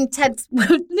kneecapping Ted's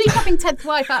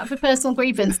wife out of a personal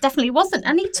grievance definitely wasn't.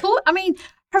 And he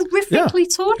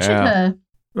horrifically tortured her.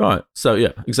 Right. So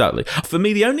yeah, exactly. For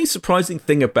me, the only surprising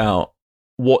thing about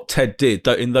what Ted did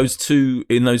in those two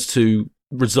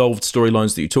resolved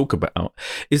storylines that you talk about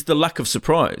is the lack of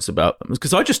surprise about them.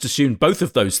 Because I just assumed both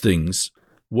of those things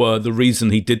were the reason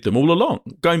he did them all along.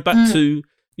 Going back to,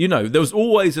 there was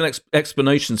always an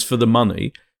explanations for the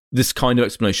money. This kind of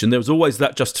explanation. There was always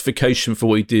that justification for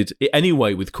what he did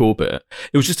anyway with Corbett.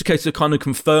 It was just a case of kind of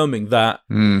confirming that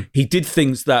he did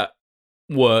things that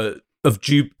were of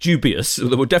dubious,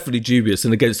 that were definitely dubious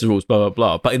and against the rules, blah, blah,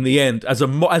 blah. But in the end, as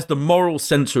the moral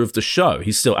centre of the show,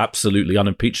 he's still absolutely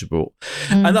unimpeachable.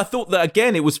 And I thought that,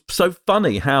 again, it was so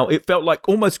funny how it felt like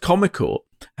almost comical,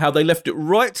 how they left it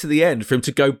right to the end for him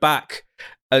to go back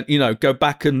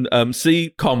and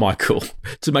see Carmichael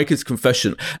to make his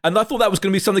confession. And I thought that was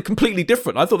going to be something completely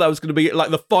different. I thought that was going to be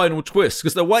like the final twist,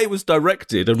 because the way it was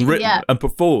directed and written and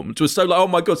performed was so like, oh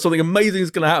my God, something amazing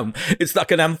is going to happen. It's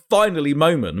like an finally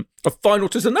moment, a final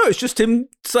twist. And no, it's just him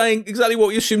saying exactly what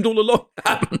we assumed all along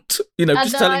happened.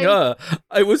 Just telling her.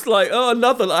 It was like,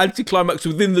 another anticlimax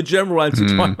within the general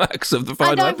anticlimax of the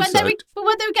final episode.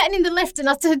 When they were getting in the lift, and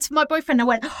I said to my boyfriend, I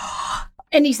went...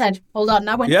 And he said, hold on. And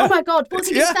I went, oh my God, what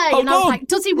did he say? And I was like,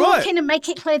 does he walk in and make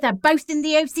it clear they're both in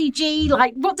the OCG?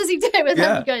 Like, what does he do? And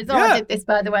then he goes, I did this,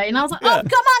 by the way. And I was like, oh, come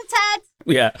on, Ted.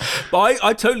 Yeah. But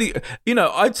I totally,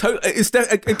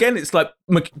 it's like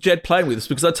Jed playing with us,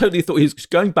 because I totally thought he was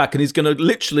going back and he's going to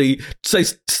literally say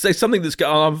something that's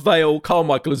going to unveil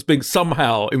Carmichael as being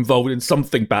somehow involved in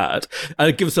something bad,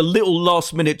 and give us a little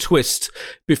last minute twist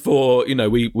before,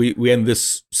 we end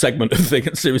this segment of thing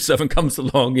and Series 7 comes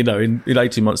along, in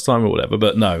 18 months' time or whatever.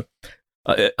 But no.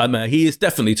 I mean, he is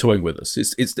definitely toying with us.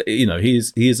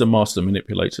 He is a master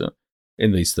manipulator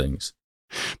in these things.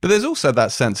 But there's also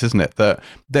that sense, isn't it, that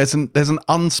there's an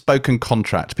unspoken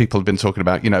contract people have been talking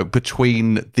about,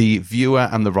 between the viewer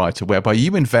and the writer, whereby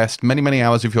you invest many, many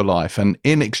hours of your life, and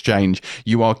in exchange,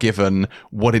 you are given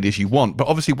what it is you want. But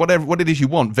obviously, what it is you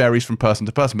want varies from person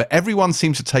to person. But everyone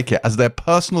seems to take it as their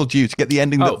personal due to get the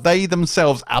ending that they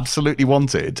themselves absolutely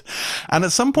wanted. And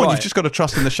at some point, you've just got to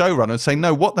trust in the showrunner and say,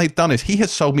 no, what they've done is he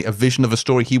has sold me a vision of a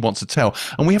story he wants to tell,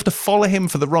 and we have to follow him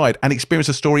for the ride and experience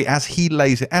a story as he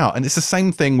lays it out. And it's the same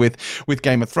same thing with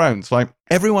Game of Thrones. Like,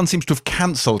 everyone seems to have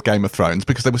cancelled Game of Thrones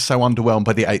because they were so underwhelmed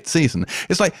by the 8th season.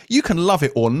 It's like, you can love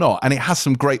it or not, and it has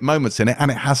some great moments in it, and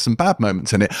it has some bad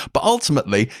moments in it. But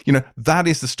ultimately, that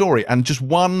is the story. And just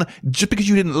because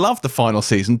you didn't love the final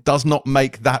season does not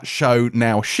make that show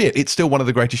now shit. It's still one of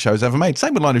the greatest shows ever made.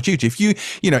 Same with Line of Duty. If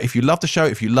you love the show,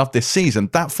 if you love this season,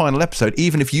 that final episode,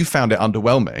 even if you found it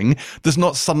underwhelming, does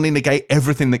not suddenly negate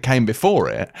everything that came before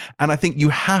it. And I think you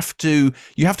have to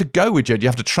go with Jed. You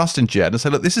have to trust in Jed and say,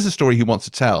 look, this is a story he wants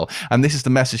to tell, and this is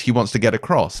the message he wants to get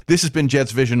across. This has been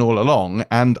Jed's vision all along,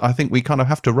 and I think we kind of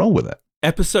have to roll with it.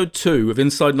 Episode 2 of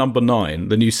Inside Number 9,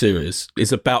 the new series,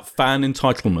 is about fan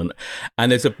entitlement,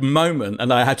 and there's a moment,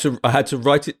 and I had to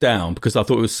write it down because I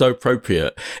thought it was so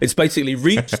appropriate. It's basically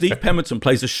Steve Pemberton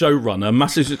plays a showrunner, a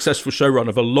massive successful showrunner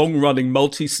of a long-running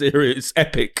multi-series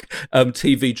epic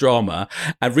TV drama,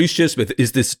 and Reece Shearsmith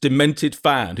is this demented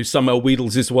fan who somehow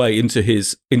wheedles his way into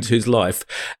his life,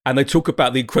 and they talk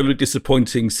about the incredibly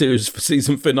disappointing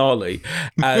season finale,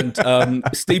 and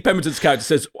Steve Pemberton's character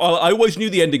says, well, I always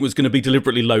knew the ending was going to be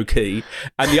deliberately low-key,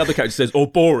 and the other character says, or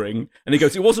boring, and he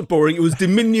goes, it wasn't boring, it was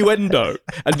diminuendo,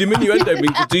 and diminuendo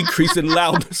means a decrease in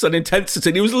loudness and intensity,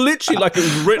 and it was literally like it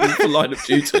was written for Line of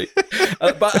Duty.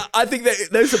 But I think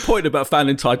there's a point about fan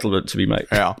entitlement to be made.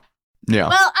 Yeah.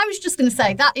 Well, I was just going to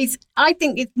say I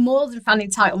think it's more than fan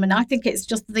entitlement. I think it's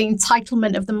just the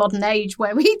entitlement of the modern age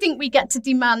where we think we get to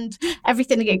demand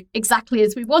everything exactly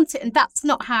as we want it, and that's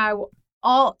not how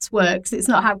art works. It's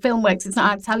not how film works. It's not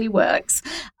how telly works.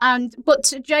 But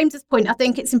to James's point, I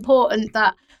think it's important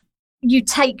that you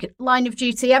take Line of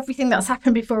Duty, everything that's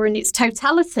happened before, in its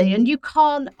totality, and you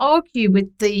can't argue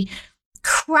with the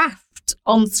craft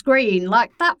on screen.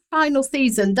 Like that final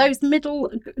season, those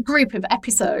middle group of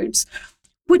episodes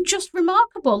were just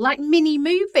remarkable, like mini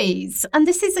movies. And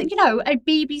this is, a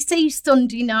BBC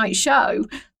Sunday night show.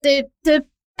 The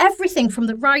everything from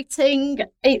the writing,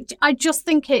 I just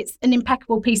think it's an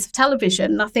impeccable piece of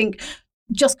television. I think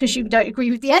just because you don't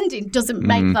agree with the ending doesn't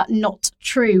make that not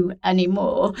true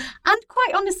anymore. And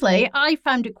quite honestly, I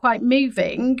found it quite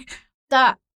moving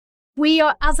that we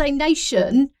are, as a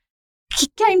nation,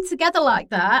 came together like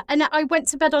that. And I went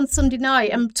to bed on Sunday night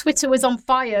and Twitter was on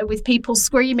fire with people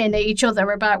screaming at each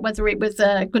other about whether it was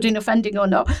a good enough ending or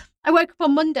not. I woke up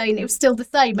on Monday and it was still the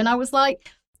same. And I was like,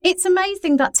 it's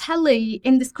amazing that telly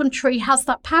in this country has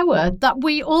that power, that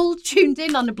we all tuned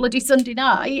in on a bloody Sunday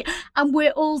night and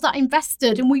we're all that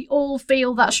invested and we all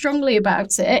feel that strongly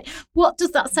about it. What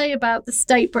does that say about the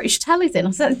state British telly's in?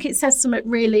 I think it says something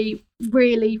really,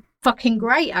 really fucking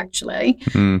great, actually.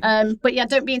 But yeah,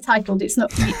 don't be entitled. It's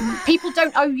not, people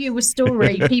don't owe you a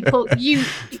story. People, you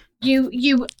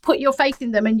put your faith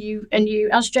in them and you,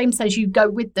 as James says, you go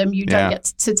with them. You don't get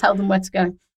to tell them where to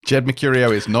go. Jed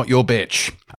Mercurio is not your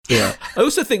bitch. Yeah. I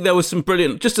also think there was some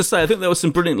brilliant, just to say, I think there were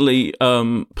some brilliantly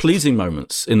pleasing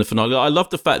moments in the finale. I love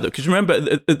the fact that, because remember,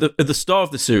 at the start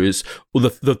of the series, well,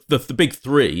 the big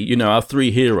three, our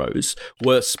three heroes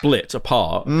were split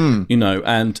apart, and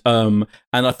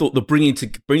I thought the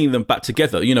bringing them back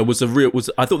together,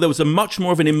 I thought there was a much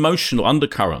more of an emotional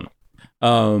undercurrent.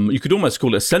 You could almost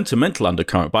call it a sentimental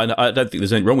undercurrent, but I don't think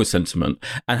there's anything wrong with sentiment.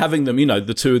 And having them,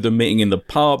 the two of them meeting in the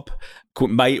pub,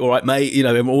 mate, all right, mate,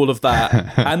 and all of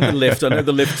that, and the lift. I know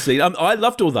the lift scene. I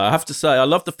loved all that. I have to say, I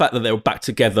loved the fact that they were back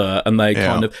together and they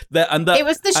kind of. It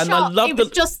was the shot. It was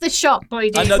just the shot,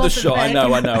 Boyd. I know the shot. I know.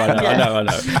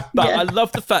 But I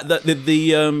love the fact that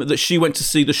that she went to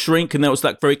see the shrink, and that was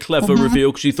that very clever reveal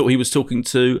because she thought he was talking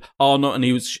to Arnott, and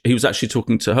he was actually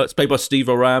talking to her. It's played by Steve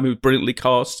Oram, who was brilliantly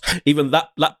cast. Even that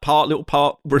little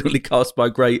part, brilliantly cast by a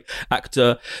great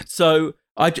actor. So.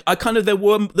 I kind of there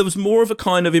was more of a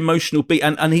kind of emotional beat,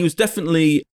 and he was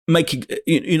definitely making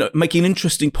an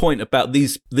interesting point about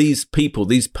these people,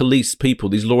 these police people,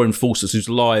 these law enforcers whose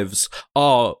lives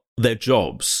are their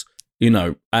jobs,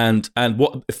 and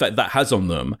what effect that has on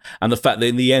them, and the fact that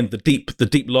in the end the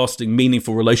deep lasting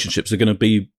meaningful relationships are going to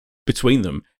be between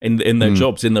them in their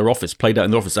jobs, in their office, played out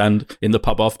in the office and in the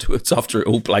pub afterwards after it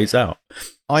all plays out.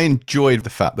 I enjoyed the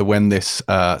fact that when this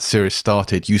series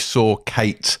started, you saw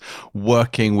Kate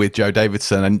working with Joe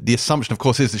Davidson, and the assumption, of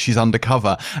course, is that she's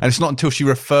undercover, and it's not until she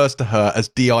refers to her as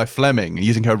D.I. Fleming,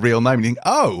 using her real name, and you think,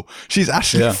 oh, she's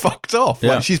actually fucked off,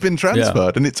 like she's been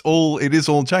transferred, and it is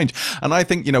all changed. And I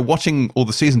think, watching all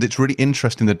the seasons, it's really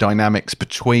interesting the dynamics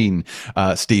between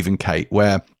Steve and Kate,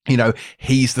 where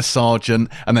he's the sergeant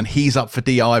and then he's up for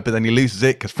DI, but then he loses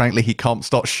it because frankly he can't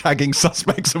stop shagging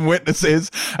suspects and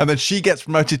witnesses, and then she gets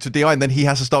promoted promoted to DI, and then he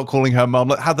has to start calling her mum.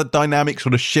 Like how the dynamic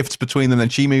sort of shifts between them, and then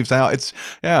she moves out. It's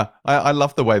I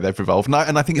love the way they've evolved,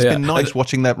 and I think it's been nice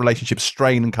watching their relationship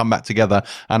strain and come back together.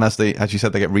 And as you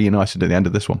said, they get reunited at the end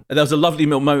of this one. And there was a lovely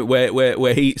little moment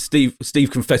where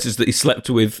Steve confesses that he slept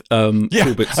with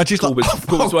Corbett's, and she's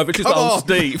Corbett's wife, and she's like,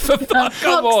 Steve,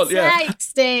 come on,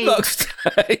 Steve. Fuck's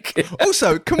sake.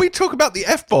 Also, can we talk about the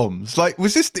F-bombs? Like,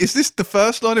 is this the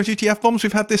first Line of Duty F-bombs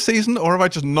we've had this season, or have I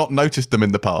just not noticed them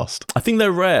in the past? I think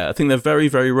they're rare. I think they're very,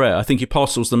 very rare. I think he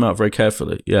parcels them out very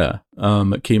carefully. Yeah,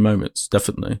 at key moments,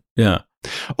 definitely. Yeah.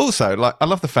 Also, like, I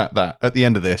love the fact that at the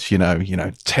end of this,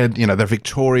 Ted, they're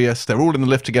victorious. They're all in the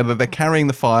lift together. They're carrying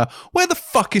the fire. Where the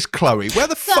fuck is Chloe? Where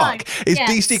the fuck is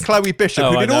DC Chloe Bishop,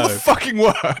 who did all the fucking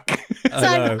work?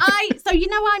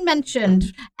 I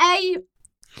mentioned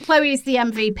Chloe is the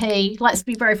MVP. Let's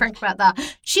be very frank about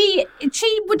that. She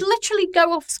would literally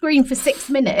go off screen for 6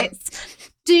 minutes,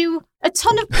 do a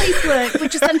ton of police work,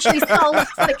 which essentially solves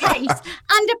the case,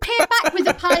 and appear back with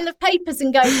a pile of papers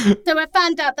and go, so I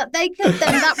found out that they killed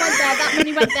them, that went there, that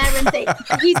money went there, and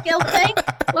he's guilty,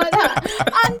 like that.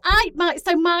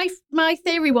 And my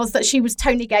theory was that she was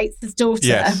Tony Gates' daughter.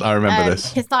 Yes, I remember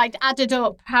this. Because I'd added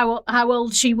up how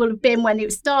old she would have been when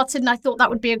it started, and I thought that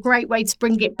would be a great way to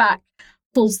bring it back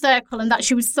full circle, and that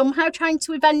she was somehow trying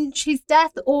to avenge his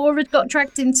death or had got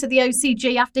dragged into the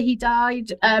OCG after he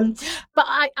died. But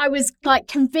I was like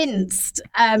convinced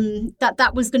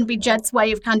that was going to be Jed's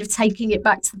way of kind of taking it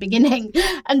back to the beginning.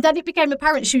 And then it became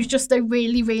apparent she was just a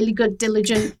really, really good,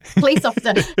 diligent police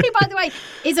officer, who, by the way,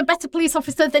 is a better police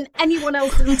officer than anyone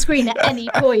else on screen at any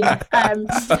point.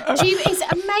 She is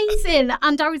amazing.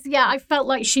 And I felt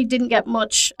like she didn't get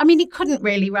much. I mean, he couldn't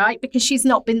really, right? Because she's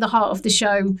not been the heart of the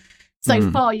show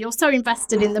so far. You're so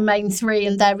invested in the main three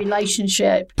and their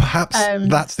relationship. Perhaps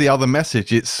that's the other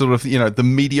message. It's sort of, the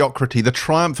mediocrity, the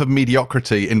triumph of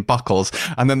mediocrity in Buckles,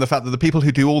 and then the fact that the people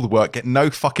who do all the work get no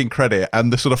fucking credit,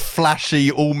 and the sort of flashy,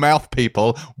 all-mouth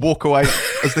people walk away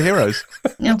as the heroes.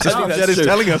 Just what Jed is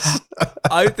telling us.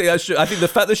 I think that's true. I think the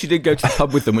fact that she did go to the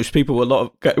pub with them, which people were a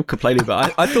lot of complaining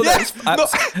about, I thought that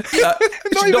was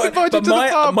not even invited to the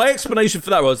pub. My explanation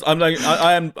for that was,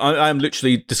 I am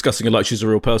literally discussing her like she's a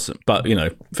real person. But,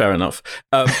 fair enough.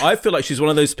 I feel like she's one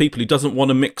of those people who doesn't want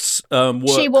to mix work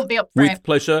she won't be up for with it.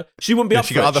 Pleasure. She wouldn't be up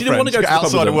for it. She didn't want to go to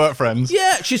outside of work friends.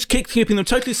 Yeah, she's keeping them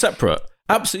totally separate.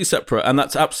 Absolutely separate, and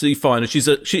that's absolutely fine. And she's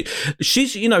literally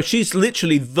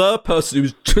the person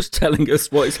who's just telling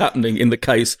us what is happening in the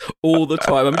case all the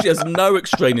time. I mean, she has no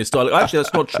extraneous dialogue. Actually,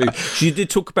 that's not true. She did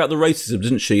talk about the racism,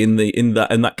 didn't she, in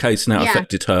that case, and how it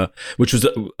affected her, which was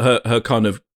her kind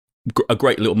of a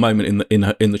great little moment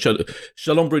in the show.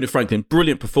 Shalom Bruno Franklin,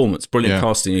 brilliant performance, brilliant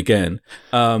casting again.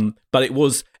 But it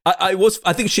was.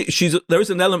 I think she's. There is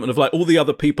an element of like all the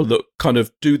other people that kind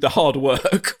of do the hard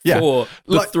work for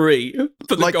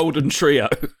the Golden Trio.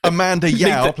 Amanda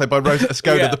Yao, played by Rosa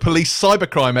Escoda, the police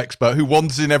cybercrime expert who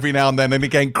wanders in every now and then and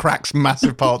again cracks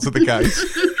massive parts of the case.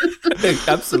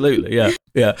 Absolutely, yeah.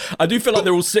 I do feel like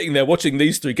they're all sitting there watching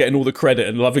these three getting all the credit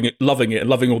and loving it, and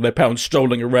loving all their pounds,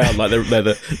 strolling around like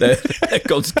they're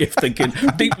God's gift, thinking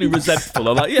deeply resentful.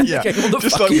 I'm like, getting all the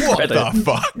just fucking like what credit. The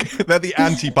fuck? They're the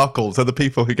anti-Buckles. They're the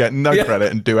people who get no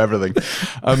credit and do everything.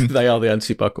 They are the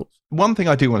anti-Buckles. One thing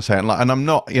I do want to say, and I'm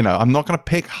not going to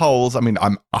pick holes. I mean,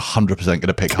 I'm 100% going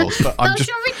to pick holes, but I'm just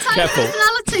your entire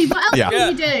personality. What else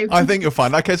can you do? I think you'll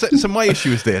find. Okay, so my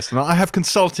issue is this, and I have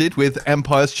consulted with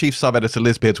Empire's chief sub-editor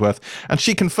Liz Beardsworth, and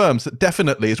she confirms that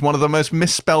definitely is one of the most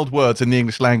misspelled words in the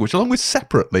English language, along with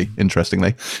separately,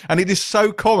 interestingly. And it is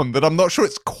so common that I'm not sure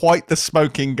it's quite the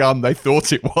smoking gun they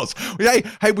thought it was.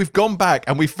 Hey, we've gone back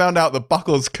and we found out that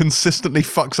Buckles consistently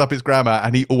fucks up his grammar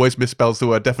and he always misspells the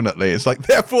word definitely. It's like,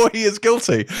 therefore he is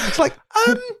guilty. It's like,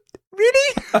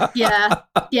 really? That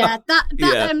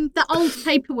old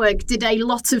paperwork did a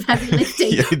lot of heavy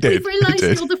lifting. Yeah, it did. We've realised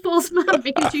you're the fourth man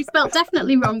because you spelled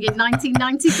definitely wrong in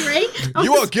 1993.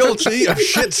 You are guilty of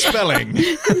shit spelling.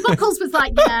 And Buckles was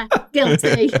like,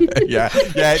 guilty. yeah,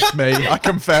 it's me. I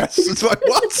confess. It's like,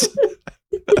 what?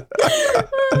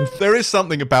 There is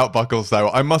something about Buckles, though.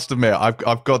 I must admit,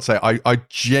 I've got to say, I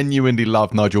genuinely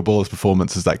love Nigel Ball's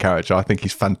performance as that character. I think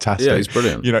he's fantastic. Yeah, he's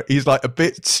brilliant. He's like a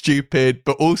bit stupid,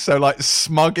 but also like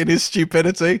smug in his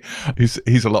stupidity.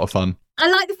 He's a lot of fun. I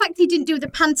like the fact he didn't do the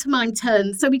pantomime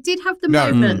turn. So he did have the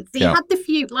moments. He had the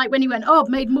few, like when he went, I've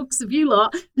made mugs of you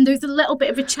lot. And there was a little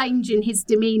bit of a change in his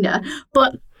demeanour.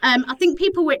 But I think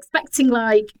people were expecting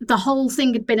like the whole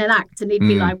thing had been an act and he'd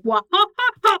be like, what?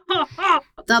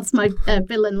 That's my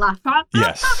villain laugh.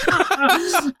 Yes.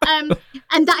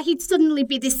 And that he'd suddenly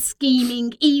be this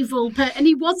scheming, evil and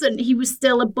he wasn't. He was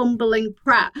still a bumbling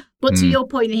prat. But to your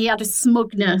point, he had a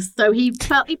smugness. So he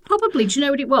probably, do you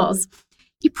know what it was?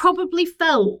 He probably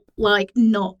felt like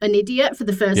not an idiot for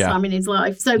the first time in his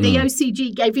life. So the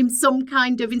OCG gave him some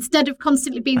kind of, instead of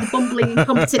constantly being the bumbling,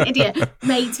 incompetent idiot,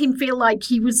 made him feel like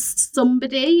he was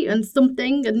somebody and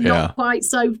something and not quite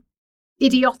so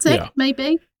idiotic,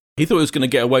 maybe. He thought he was going to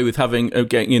get away with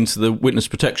getting into the witness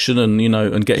protection and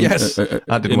getting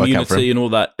that didn't work out for him. and all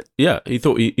that. Yeah, he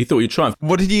thought he'd triumph.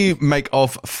 What did you make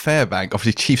of Fairbank?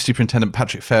 Obviously, Chief Superintendent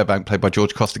Patrick Fairbank, played by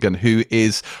George Costigan, who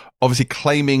is obviously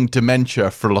claiming dementia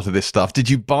for a lot of this stuff. Did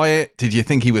you buy it? Did you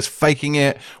think he was faking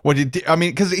it?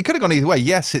 Because it could have gone either way.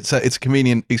 Yes, it's a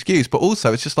convenient excuse, but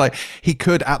also it's just like he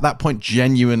could at that point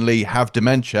genuinely have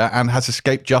dementia and has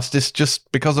escaped justice just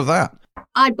because of that.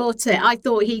 I bought it. I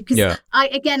thought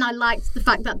I liked the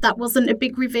fact that wasn't a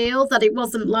big reveal, that it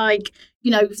wasn't like,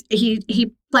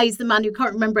 he plays the man who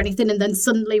can't remember anything and then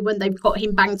suddenly when they've got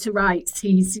him banged to rights,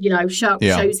 he's,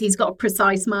 shows he's got a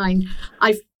precise mind.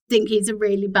 I think he's a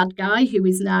really bad guy who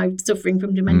is now suffering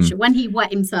from dementia. When he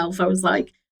wet himself, I was like,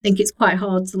 I think it's quite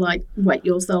hard to wet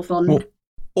yourself on. Well,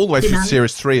 all the way through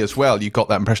Series 3 as well, you got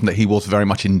that impression that he was very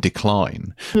much in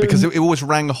decline because it always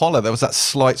rang hollow. There was that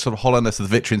slight sort of hollowness of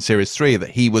the victory in Series 3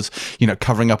 that he was,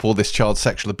 covering up all this child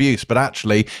sexual abuse. But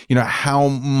actually, how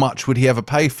much would he ever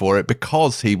pay for it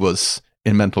because he was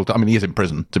in mental... he is in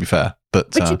prison, to be fair.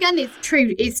 Which again is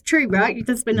true. It's true, right?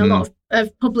 There's been a lot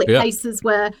of public cases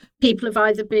where people have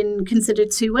either been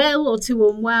considered too ill or too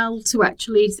unwell to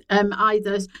actually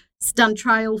either stand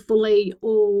trial fully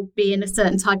or be in a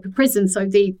certain type of prison. So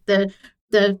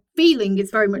the feeling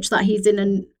is very much that he's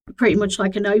in pretty much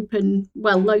like an open,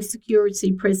 low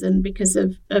security prison because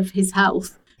of his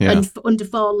health and under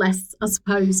far less, I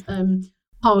suppose,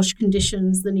 harsh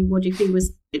conditions than he would if he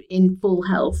was in full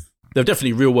health. There are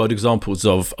definitely real world examples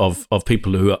of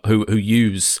people who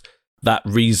use that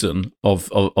reason of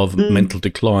mental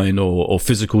decline or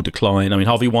physical decline.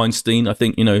 Harvey Weinstein, I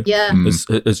think,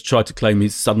 has tried to claim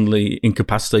he's suddenly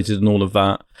incapacitated and all of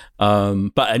that.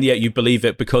 And yet you believe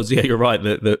it because, you're right,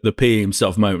 the peeing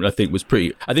himself moment, I think, was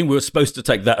pretty... I think we were supposed to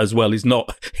take that as well. He's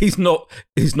not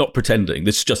pretending.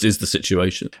 This just is the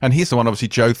situation. And he's the one, obviously,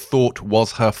 Joe thought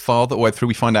was her father. All the way through,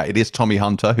 we find out it is Tommy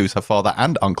Hunter, who's her father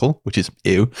and uncle, which is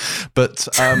ew. But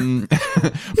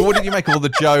what did you make of all the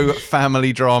Joe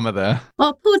family drama there?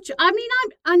 Oh, poor Jo.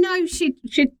 I know she'd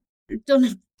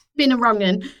been a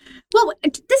wrong-un. Well,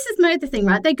 this is my other thing,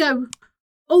 right? They go,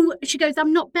 she goes,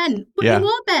 I'm not Ben. But you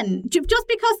are Ben. Just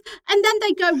because, and then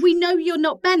they go, we know you're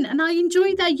not Ben. And I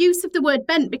enjoy their use of the word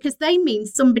Ben because they mean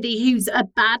somebody who's a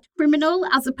bad criminal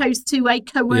as opposed to a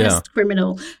coerced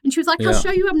criminal. And she was like, I'll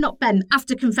show you I'm not Ben,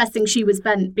 after confessing she was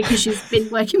Ben because she's been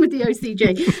working with the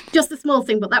OCG. Just a small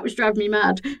thing, but that was driving me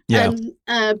mad. Yeah.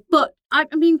 But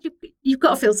you've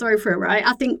got to feel sorry for her, right?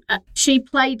 I think she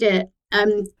played it,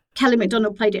 Kelly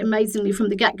MacDonald played it amazingly from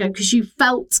the get-go because you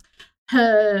felt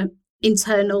her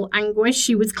internal anguish.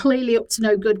 She was clearly up to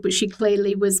no good, but she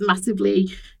clearly was massively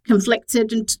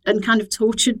conflicted and kind of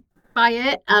tortured by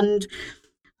it. And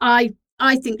I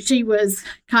think she was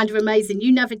kind of amazing.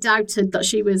 You never doubted that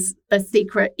she was a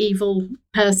secret evil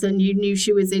person. You knew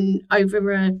she was in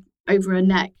over her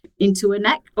neck, into her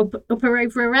neck, up her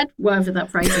over her head, whatever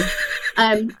that phrase is.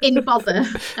 In bother.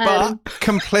 But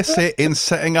complicit in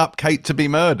setting up Kate to be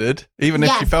murdered, even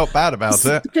if she felt bad about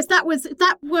it. Because that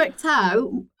worked out.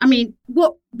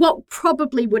 What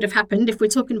probably would have happened if we're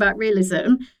talking about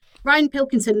realism, Ryan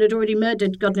Pilkington had already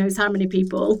murdered God knows how many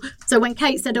people. So when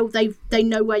Kate said, they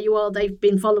know where you are, they've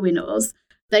been following us,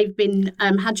 they've been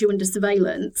had you under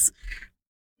surveillance,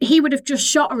 he would have just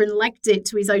shot her and legged it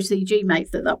to his OCG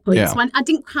mates at that point. Yeah. So I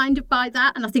didn't kind of buy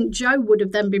that. And I think Joe would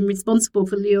have then been responsible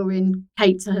for luring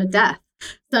Kate to her death.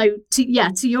 So,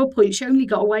 to your point, she only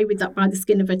got away with that by the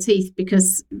skin of her teeth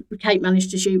because Kate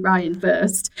managed to shoot Ryan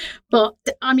first. But,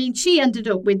 she ended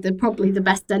up with probably the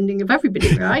best ending of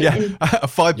everybody, right? Yeah, a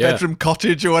 5-bedroom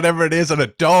cottage or whatever it is and a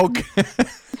dog.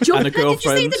 And a girlfriend. Did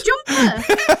you see the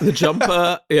jumper? The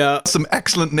jumper, yeah. Some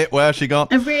excellent knitwear she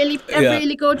got. A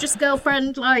really gorgeous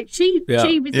girlfriend. Like, she was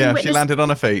in witness. She landed on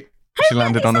her feet. She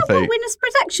landed on her feet. Witness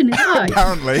protection is like?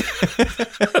 Apparently.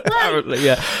 Apparently,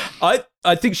 yeah.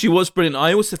 I think she was brilliant.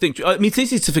 I also think, it's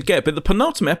easy to forget, but the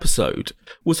penultimate episode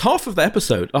was half of the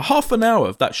episode. A half an hour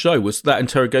of that show was that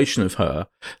interrogation of her.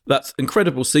 That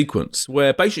incredible sequence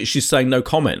where basically she's saying no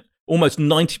comment. almost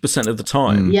 90% of the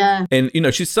time. Yeah. And,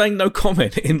 she's saying no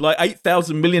comment in like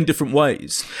 8,000 million different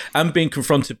ways and being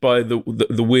confronted by the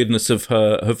weirdness of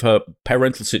her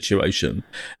parental situation.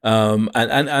 And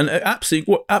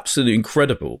absolutely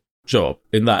incredible job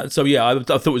in that. So yeah, I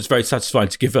thought it was very satisfying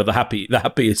to give her the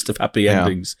happiest of happy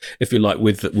endings, if you like,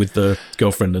 with the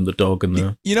girlfriend and the dog and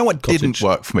the You know what cottage. didn't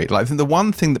work for me? Like, I think the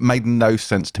one thing that made no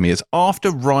sense to me is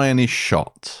after Ryan is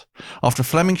shot, after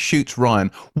Fleming shoots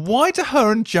Ryan, why do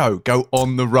her and Joe go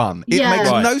on the run? It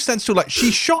makes no sense to, like,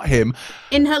 she shot him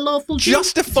in her lawful duty.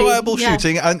 Justifiable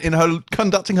shooting and in her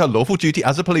conducting her lawful duty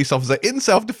as a police officer in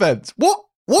self-defense. What?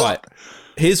 Right.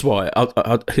 Here's why.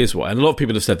 Here's why. And a lot of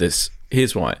people have said this.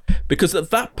 Here's why. Because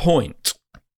at that point,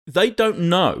 they don't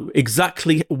know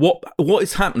exactly what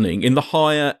is happening in the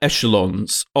higher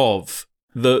echelons of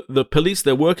the police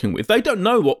they're working with. They don't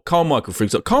know what Carmichael, for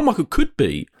example. Carmichael could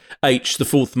be H, the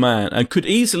fourth man, and could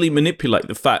easily manipulate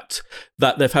the fact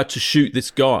that they've had to shoot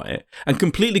this guy and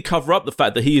completely cover up the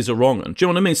fact that he is a wrong 'un. Do you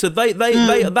know what I mean? So they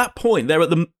at that point, they're at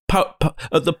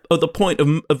the point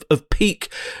of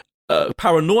peak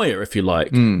paranoia, if you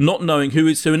like, not knowing who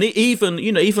is who, and even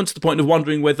to the point of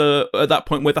wondering whether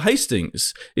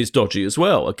Hastings is dodgy as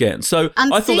well again. So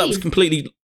I thought that was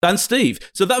completely, and Steve.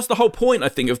 So that was the whole point, I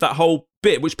think, of that whole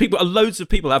bit, which loads of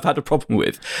people have had a problem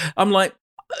with. I'm like,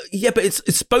 yeah, but it's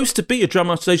supposed to be a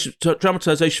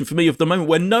dramatization for me of the moment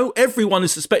where everyone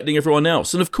is suspecting everyone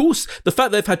else, and of course the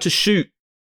fact they've had to shoot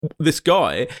this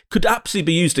guy could absolutely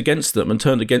be used against them and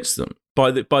turned against them by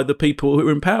the people who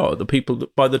are in power,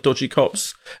 by the dodgy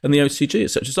cops and the OCG,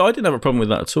 etc. So I didn't have a problem with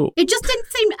that at all. It just didn't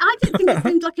seem. I didn't think it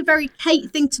seemed like a very Kate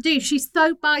thing to do. She's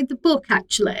so by the book,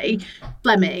 actually,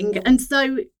 Fleming, and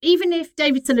so even if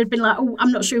Davidson had been like, "Oh,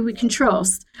 I'm not sure who we can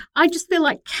trust," I just feel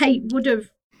like Kate would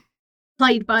have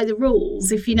played by the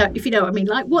rules, if you know what I mean.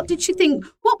 Like, what did she think?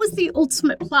 What was the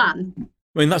ultimate plan?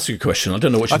 I mean, that's a good question. I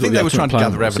don't know what she I think they were trying to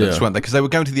gather evidence, weren't they? Because they were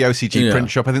going to the OCG print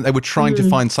shop. I think they were trying to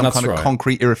find some kind of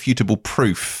concrete, irrefutable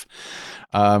proof.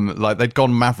 Like they'd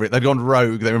gone maverick, they'd gone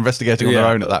rogue, they were investigating on their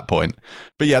own at that point.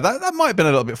 But yeah, that might have been a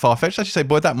little bit far-fetched. As you say,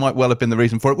 Boyd, that might well have been the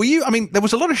reason for it. I mean, there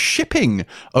was a lot of shipping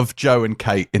of Joe and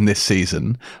Kate in this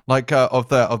season, like of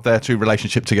their two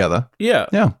relationship together.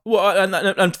 Yeah. Well,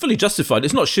 and fully justified.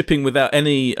 It's not shipping without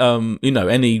any,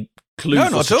 any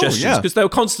clues or suggestions, because they were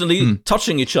constantly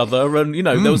touching each other, and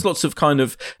there was lots of kind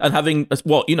of, and having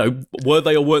were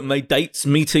they or weren't they dates,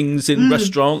 meetings in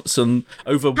restaurants and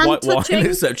over white wine,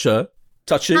 etc.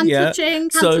 Touching in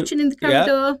the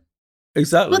corridor.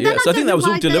 Exactly. So I think that was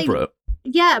all deliberate.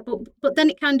 But then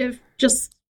it kind of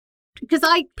just, because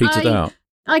I petered out.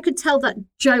 I could tell that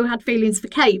Joe had feelings for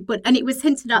Kate, and it was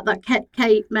hinted at that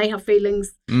Kate may have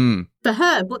feelings for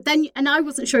her. But then, and I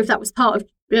wasn't sure if that was part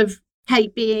of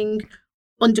Kate being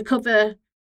undercover,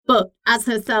 but as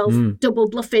herself, double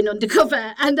bluffing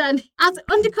undercover, and then as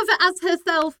undercover as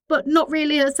herself, but not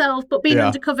really herself, but being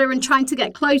undercover and trying to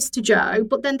get close to Joe.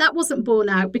 But then that wasn't borne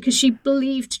out because she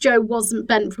believed Joe wasn't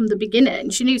bent from the beginning.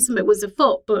 She knew something was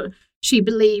afoot, but she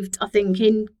believed, I think,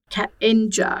 in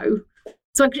Joe.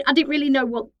 So I didn't really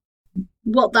know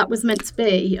what that was meant to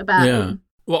be about. Yeah.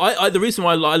 Well, the reason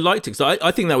why I liked it, because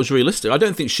I think that was realistic. I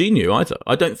don't think she knew either.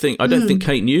 I don't think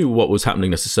Kate knew what was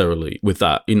happening necessarily with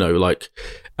that,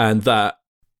 and that,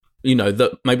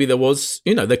 that maybe there was,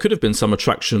 there could have been some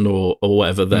attraction or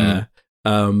whatever there.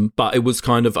 But it was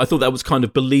kind of, I thought that was kind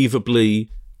of believably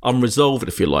unresolved,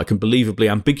 if you like, and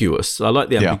believably ambiguous. I like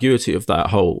the ambiguity of that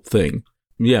whole thing.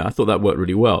 Yeah, I thought that worked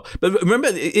really well. But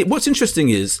remember, what's interesting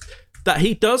is that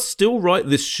he does still write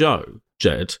this show,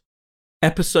 Jed,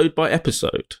 episode by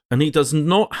episode, and he does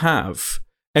not have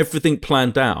everything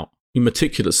planned out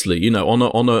meticulously, on a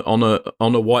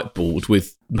whiteboard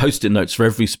with post-it notes for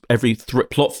every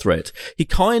plot thread. He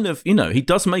kind of, he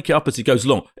does make it up as he goes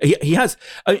along. He has,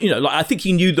 I think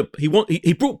he knew that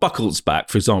he brought Buckles back,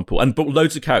 for example, and brought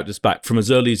loads of characters back from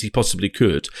as early as he possibly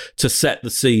could to set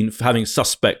the scene for having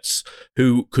suspects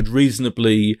who could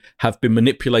reasonably have been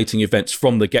manipulating events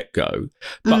from the get-go.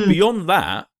 But beyond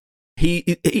that,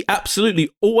 he absolutely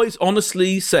always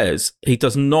honestly says he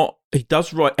does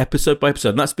write episode by episode,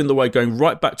 and that's been the way going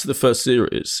right back to the first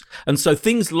series. And so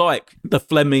things like the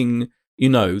Fleming,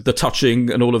 the touching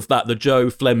and all of that, the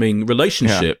Joe Fleming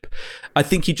relationship, I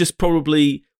think he just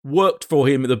probably worked for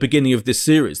him at the beginning of this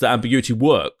series. That ambiguity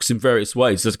works in various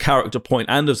ways as a character point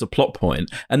and as a plot point,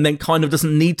 and then kind of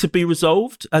doesn't need to be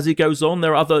resolved as he goes on.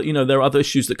 There are other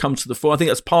issues that come to the fore. I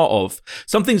think that's part of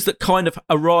some things that kind of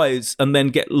arise and then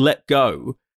get let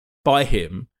go by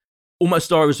him,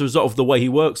 almost are as a result of the way he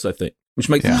works, I think. which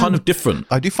makes it kind of different.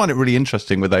 I do find it really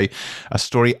interesting with a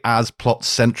story as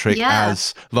plot-centric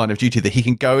as Line of Duty, that he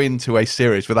can go into a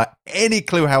series without any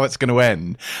clue how it's going to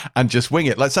end and just wing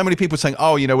it. Like so many people saying,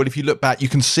 oh, well, if you look back, you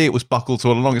can see it was Buckles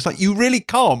all along. It's like, you really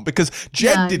can't, because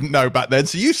Jed didn't know back then,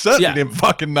 so you certainly didn't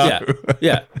fucking know.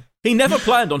 Yeah. He never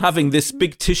planned on having this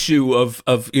big tissue of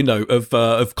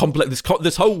complex,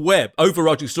 this whole web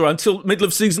overarching story until middle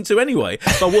of season 2 anyway.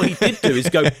 But what he did do is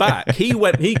go back. He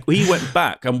went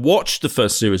back and watched the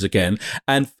first series again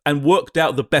and worked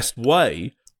out the best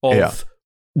way of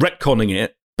retconning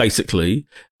it, basically,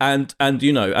 and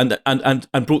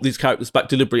brought these characters back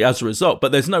deliberately as a result.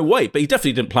 But there's no way. But he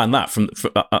definitely didn't plan that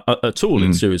at all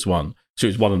in series 1.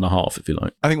 Series 1.5, if you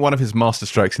like. I think one of his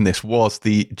masterstrokes in this was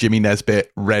the Jimmy Nesbitt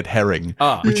red herring,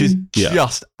 which is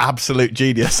just absolute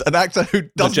genius. An actor who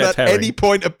doesn't at any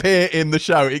point appear in the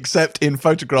show except in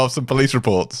photographs and police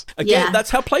reports. Again,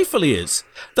 that's how playful he is.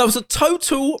 That was a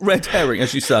total red herring,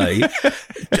 as you say.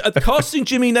 Casting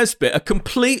Jimmy Nesbitt, a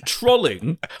complete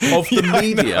trolling of the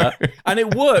media, and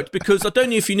it worked because I don't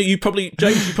know if you knew.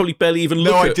 James, you probably barely even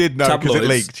looked at. No, I did know because it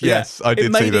leaked. Yes, I did.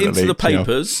 It made see it that into the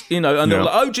papers, and they were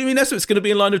like, "Oh, Jimmy Nesbitt's going to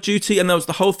be in Line of Duty," and there was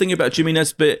the whole thing about Jimmy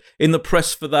Nesbitt in the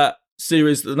press for that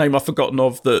series, the name I've forgotten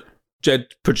of, that Jed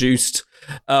produced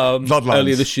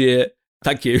earlier this year.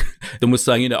 Thank you. And was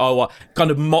saying,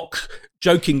 kind of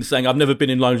joking, saying, "I've never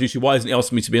been in Line of Duty. Why isn't he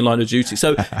asking me to be in Line of Duty?"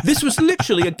 So this was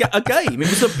literally a game. It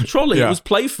was a trolling. It was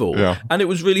playful, and it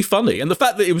was really funny. And the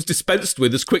fact that it was dispensed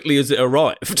with as quickly as it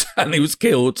arrived, and he was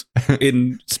killed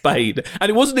in Spain, and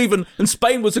it wasn't even. And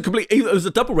Spain was it was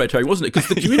a double red herring, wasn't it? Because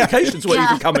the communications weren't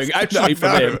even coming actually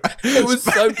from him. It was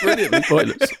so brilliantly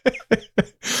pointless.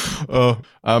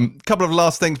 Couple of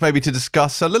last things maybe to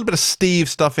discuss. A little bit of Steve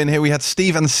stuff in here. We had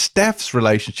Steve and Steph's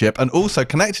relationship, and also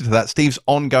connected to that, Steve's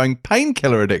ongoing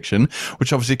painkiller addiction,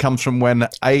 which obviously comes from when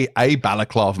a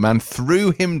balaclava man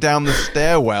threw him down the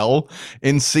stairwell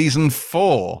in season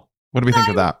 4. What do we think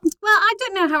of that? Well, I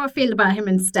don't know how I feel about him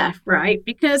and Steph, right?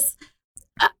 Because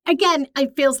again,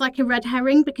 it feels like a red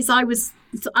herring, because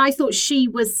I thought she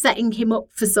was setting him up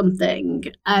for something,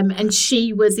 and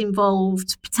she was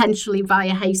involved potentially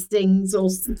via Hastings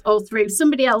or through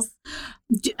somebody else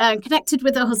connected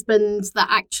with her husband, that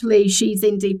actually she's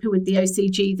in deeper with the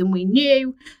OCG than we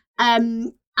knew.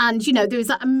 And, there was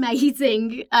that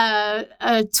amazing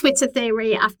Twitter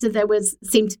theory after there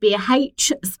seemed to be a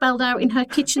H spelled out in her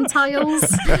kitchen tiles,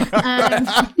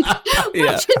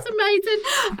 which is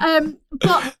amazing.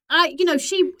 But,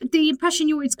 the impression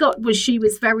you always got was she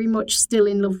was very much still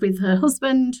in love with her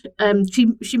husband.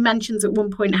 She mentions at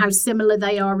one point how similar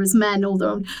they are as men,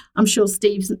 although I'm sure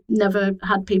Steve's never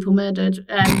had people murdered.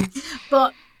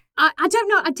 But I don't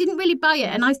know. I didn't really buy it,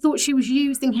 and I thought she was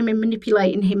using him and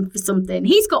manipulating him for something.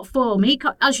 He's got form.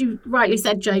 As you rightly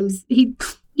said, James,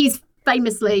 he's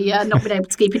famously not been able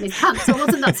to keep in his pants, so I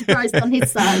wasn't that surprised on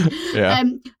his side.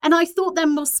 And I thought there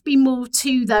must be more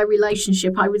to their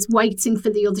relationship. I was waiting for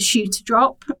the other shoe to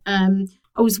drop. I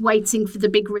was waiting for the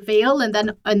big reveal, and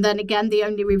then again, the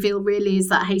only reveal really is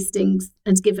that Hastings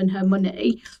has given her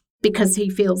money because he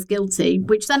feels guilty.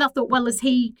 Which then I thought, well, has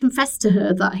he confessed to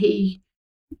her that he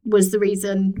was the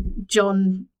reason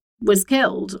John was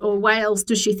killed, or why else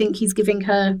does she think he's giving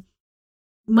her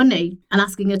money and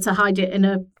asking her to hide it in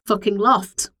a fucking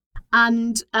loft?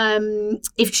 And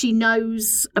if she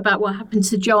knows about what happened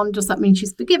to John, does that mean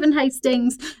she's forgiven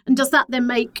Hastings? And does that then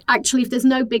make, actually, if there's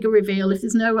no bigger reveal, if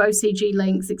there's no OCG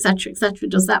links, etc.,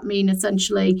 does that mean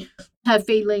essentially her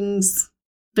feelings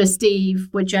for Steve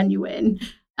were genuine?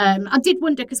 I did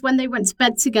wonder, because when they went to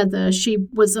bed together, she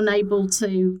was unable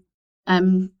to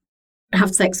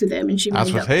have sex with him, and she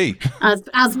as was he.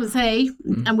 As was he.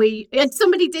 And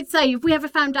somebody did say, "Have we ever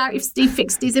found out if Steve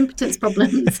fixed his impotence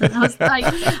problems?" And I was like,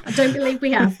 I don't believe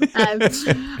we have.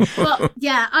 But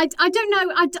yeah, I don't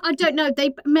know. I don't know.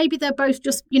 Maybe they're both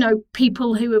just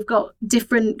people who have got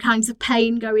different kinds of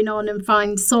pain going on and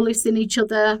find solace in each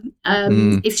other.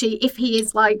 If he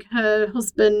is like her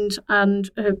husband and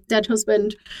her dead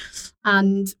husband,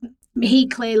 and he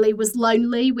clearly was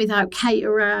lonely without Kate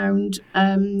around.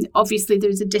 Obviously, there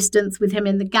was a distance with him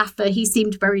in the gaffer. He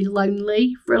seemed very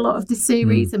lonely for a lot of the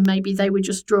series, and maybe they were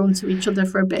just drawn to each other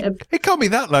for a bit of... It can't be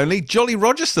that lonely. Jolly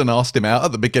Rogerson asked him out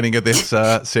at the beginning of this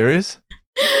series.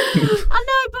 I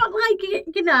know, but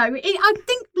I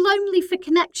think lonely for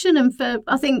connection, and for,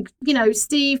 I think,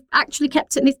 Steve actually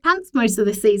kept it in his pants most of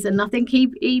the season. I think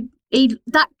he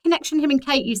that connection him and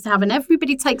Kate used to have, and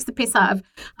everybody takes the piss out of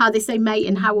how they say mate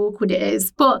and how awkward it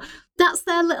is, but that's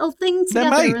their little thing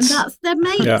together, and that's their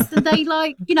mates. Yeah. And they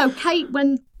Kate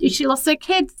when she lost her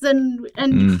kids and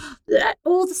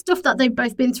all the stuff that they've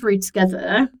both been through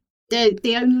together.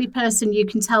 the only person you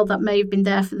can tell that may have been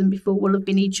there for them before will have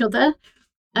been each other.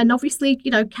 And obviously,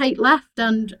 Kate left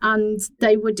and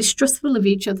they were distrustful of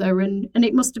each other. And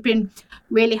it must have been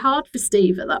really hard for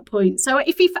Steve at that point. So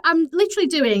I'm literally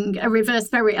doing a reverse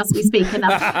ferret as we speak. And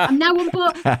I'm now on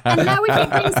board. And now if it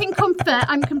brings him comfort,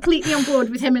 I'm completely on board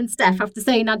with him and Steph after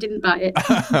saying I didn't buy it.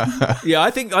 Yeah, I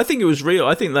think it was real.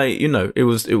 I think they, it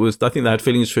was, I think they had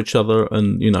feelings for each other.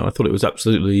 And, I thought it was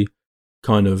absolutely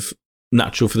kind of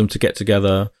natural for them to get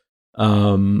together.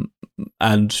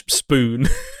 And spoon,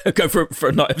 go for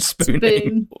a night of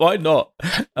spooning. Why not?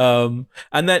 And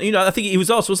then I think he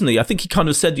was asked, wasn't he? I think he kind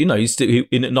of said, he's still,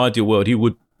 in an ideal world he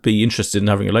would be interested in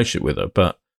having a relationship with her,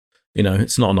 but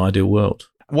it's not an ideal world.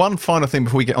 One final thing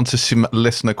before we get onto some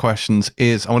listener questions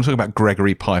is I want to talk about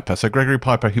Gregory Piper. So Gregory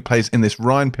Piper, who plays in this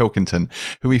Ryan Pilkington,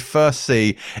 who we first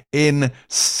see in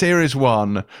Series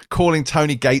 1 calling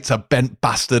Tony Gates a bent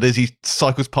bastard as he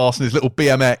cycles past in his little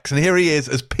BMX. And here he is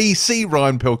as PC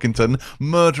Ryan Pilkington,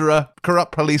 murderer,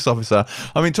 corrupt police officer.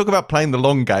 I mean, talk about playing the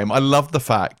long game. I love the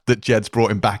fact that Jed's brought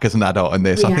him back as an adult in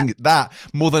this. Yeah. I think that,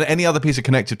 more than any other piece of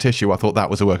connective tissue, I thought that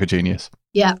was a work of genius.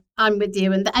 Yeah, I'm with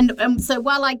you. And so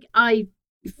while I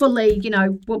fully,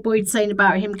 what Boyd's saying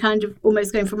about him kind of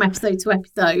almost going from episode to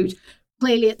episode,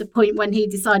 clearly at the point when he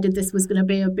decided this was going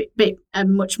to be a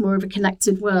much more of a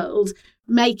connected world,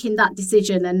 making that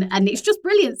decision, and it's just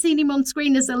brilliant seeing him on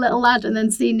screen as a little lad and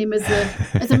then seeing him as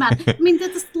a man. I mean,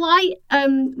 there's a slight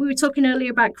we were talking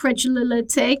earlier about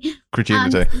credulity, and there's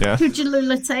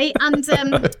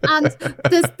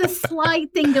the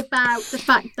slight thing about the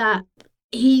fact that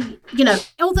he,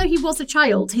 although he was a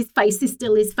child, his face is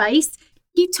still his face.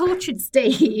 He tortured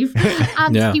Steve,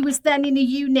 and he was then in a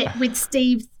unit with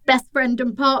Steve's best friend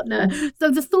and partner.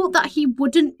 So the thought that he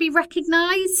wouldn't be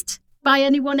recognised by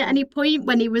anyone at any point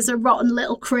when he was a rotten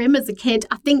little crim as a kid,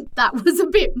 I think that was a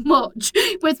bit much.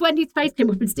 Whereas when his face came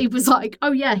up and Steve was like,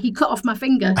 oh yeah, he cut off my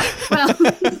finger. Well,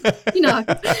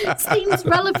 seems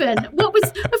relevant. Of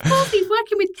course, he's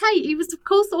working with Kate. He was, of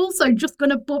course, also just going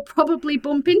to probably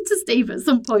bump into Steve at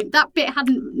some point. That bit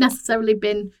hadn't necessarily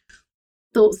been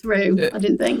thought through, I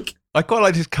didn't think. I quite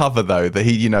liked his cover, though, that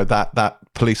he, that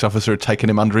police officer had taken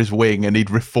him under his wing and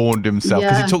he'd reformed himself.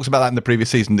 Because he talks about that in the previous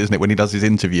season, isn't it, when he does his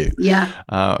interview? Yeah.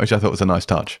 Which I thought was a nice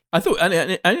touch. I thought,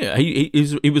 and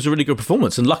he was a really good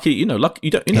performance. And lucky when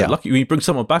you bring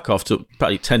someone back after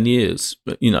probably 10 years,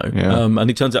 and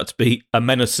he turns out to be a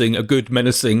good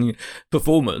menacing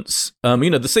performance.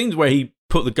 The scenes where he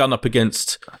put the gun up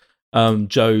against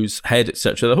Joe's head,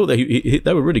 etc. I thought they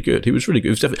were really good. He was really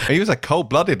good. He was a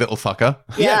cold-blooded little fucker.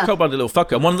 Yeah, cold-blooded little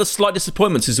fucker. And one of the slight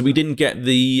disappointments is that we didn't get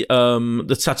the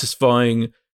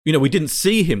satisfying. We didn't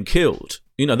see him killed.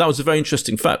 That was a very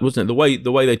interesting fact, wasn't it?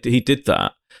 The way he did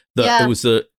that. It was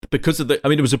it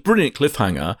was a brilliant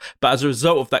cliffhanger, but as a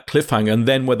result of that cliffhanger, and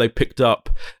then where they picked up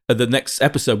the next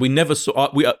episode, we never saw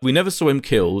him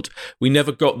killed. We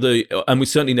never got and we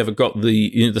certainly never got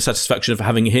the satisfaction of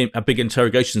having a big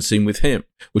interrogation scene with him,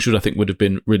 which I think would have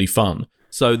been really fun.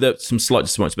 So there's some slight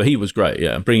disappointments, but he was great.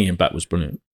 Yeah, and bringing him back was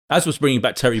brilliant. As was bringing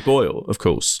back Terry Boyle, of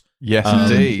course. Yes,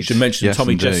 indeed. You should mention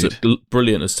Tommy Jessup,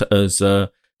 brilliant as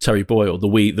Terry Boyle, the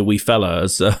wee fella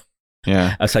as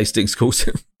Hastings calls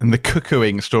him. And the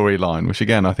cuckooing storyline, which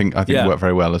again I think worked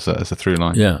very well as a through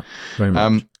line. Yeah, very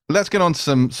much. Let's get on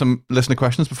to some listener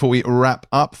questions before we wrap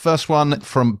up. First one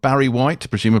from Barry White,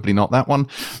 presumably not that one.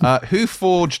 Who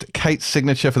forged Kate's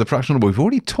signature for the production order? We've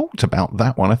already talked about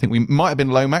that one. I think we might have been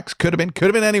Lomax. Could have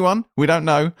been anyone. We don't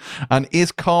know. And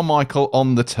is Carmichael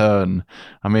on the turn?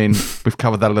 I mean, we've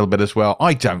covered that a little bit as well.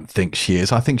 I don't think she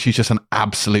is. I think she's just an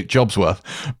absolute job's worth.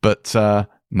 But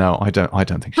no, I don't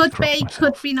think she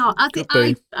could be not.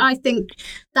 I think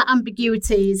that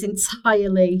ambiguity is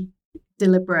entirely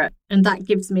deliberate, and that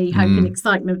gives me hope and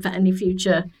excitement for any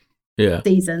future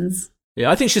seasons.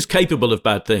 Yeah, I think she's capable of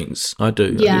bad things. I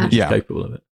do. Yeah. I think she's capable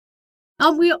of it.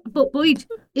 Aren't we? But Boyd,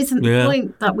 isn't the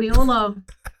point that we all are?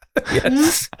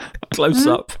 Yes. Close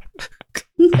up.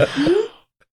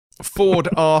 Ford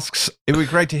asks, it would be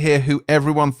great to hear who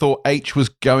everyone thought H was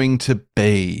going to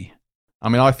be. I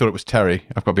mean, I thought it was Terry,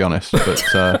 I've got to be honest,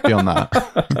 but beyond that.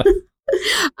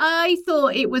 I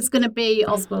thought it was going to be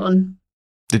Osborne.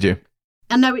 Did you?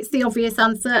 I know it's the obvious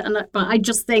answer, but I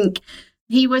just think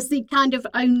he was the kind of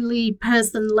only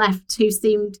person left who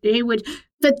would,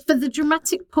 for the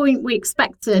dramatic point we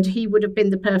expected, he would have been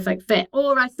the perfect fit.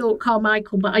 Or I thought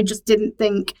Carmichael, but I just didn't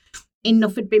think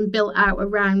enough had been built out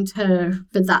around her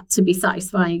for that to be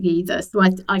satisfying either. So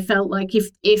I felt like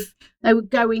if they were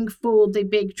going for the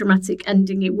big dramatic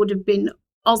ending, it would have been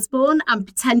Osborne, and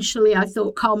potentially I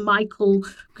thought Carmichael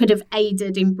could have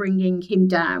aided in bringing him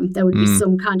down. There would be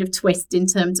some kind of twist in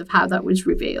terms of how that was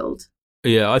revealed.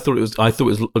 Yeah, I thought it was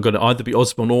going to either be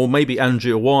Osborne or maybe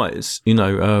Andrea Wise,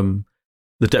 the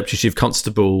deputy chief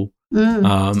constable,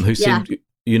 who seemed,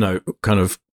 kind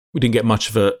of, we didn't get much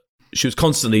of a. She was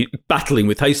constantly battling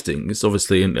with Hastings,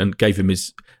 obviously, and gave him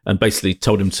and basically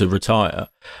told him to retire.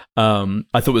 I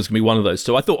thought it was going to be one of those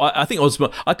two. I think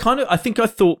Osborne.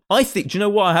 Do you know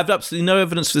what? I have absolutely no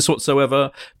evidence for this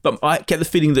whatsoever, but I get the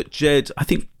feeling that Jed. I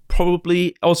think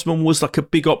probably Osborne was like a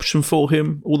big option for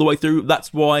him all the way through.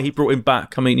 That's why he brought him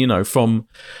back. I mean, from,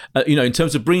 in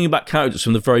terms of bringing back characters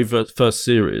from the very first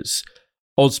series.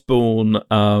 Osborne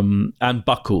and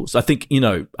Buckles. I think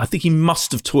he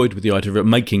must have toyed with the idea of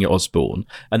making it Osborne,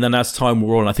 and then as time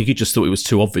wore on, I think he just thought it was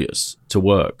too obvious to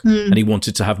work, and he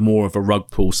wanted to have more of a rug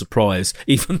pull surprise,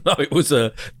 even though it was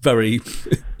a very,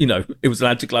 it was an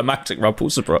anticlimactic rug pull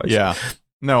surprise. Yeah,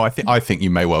 no, I think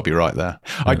you may well be right there.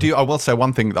 Yeah. I will say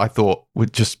one thing that I thought,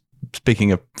 with just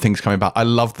speaking of things coming back, I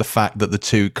love the fact that the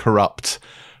two corrupt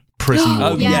prison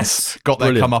wardens got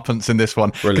their comeuppance in this one,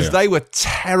 because they were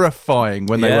terrifying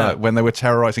when they were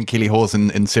terrorizing Keeley Hawes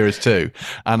in series 2,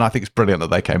 and I think it's brilliant that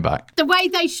they came back. The way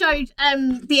they showed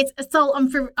the assault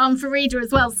on Farida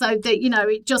as well, so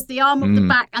that just the arm up the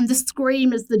back and the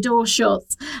scream as the door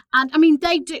shuts, and I mean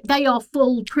they are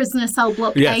full prisoner cell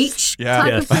block H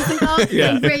type of prison guards.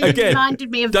 They really reminded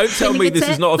me of. Don't tell me this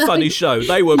is not a funny show.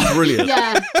 They were brilliant.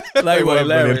 They were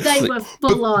hilarious. They were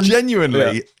full on.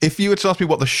 Genuinely, if you were to ask me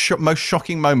what the most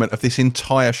shocking moment of this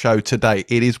entire show today,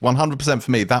 it is 100%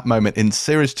 for me that moment in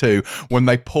series 2 when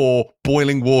they pour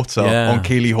boiling water on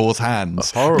Keeley Hawes'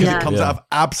 hands, because it comes out of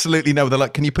absolutely nowhere. They're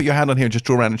like, can you put your hand on here and just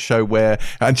draw around and show where,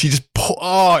 and she just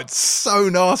it's so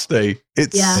nasty.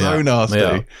 It's so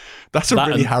nasty. That's a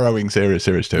really harrowing series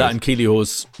 2. That and Keeley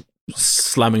Hawes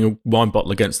slamming a wine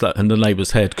bottle against that and the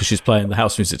neighbour's head because she's playing the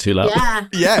house music too loud.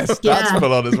 Yes, that's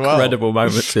full on as well. Incredible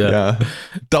moments.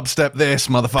 Dubstep this,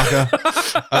 motherfucker.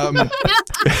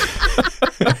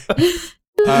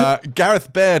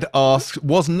 Gareth Baird asks,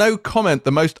 was no comment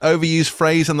the most overused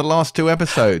phrase in the last 2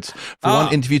 episodes? For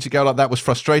one interview to go like that was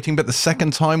frustrating, but the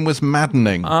second time was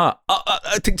maddening. I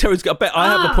think Terry's got. I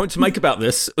have a point to make about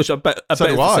this, which I bet is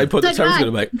the same point that Terry's going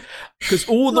to make, because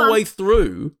all the way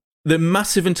through the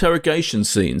massive interrogation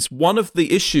scenes, one of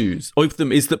the issues of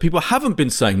them is that people haven't been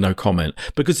saying no comment,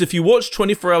 because if you watch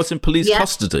 24 Hours in Police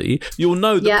Custody, you'll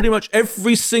know that pretty much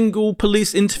every single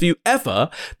police interview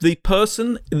ever, the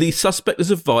suspect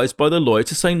is advised by the lawyer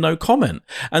to say no comment.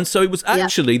 And so it was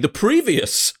actually the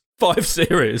previous 5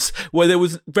 series where there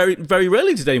was very, very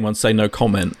rarely did anyone say no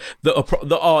comment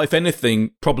that are, if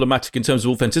anything, problematic in terms of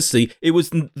authenticity. It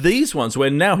was these ones where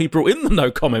now he brought in the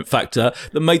no comment factor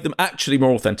that made them actually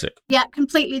more authentic. Yeah,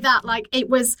 completely that. Like,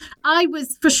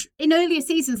 in earlier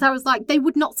seasons, I was like, they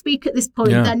would not speak at this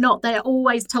point. They're not. They're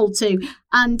always told to.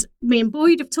 And me and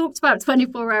Boyd have talked about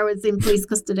 24 Hours in Police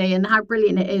Custody and how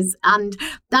brilliant it is. And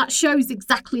that shows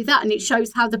exactly that. And it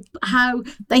shows how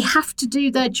they have to do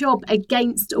their job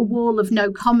against a wall of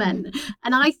no comment.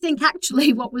 And I think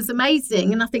actually what was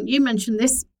amazing, and I think you mentioned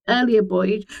this earlier,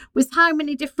 Boyd, was how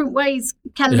many different ways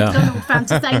Kelly McDonald found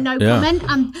to say no comment,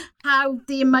 and how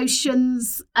the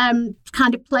emotions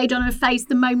kind of played on her face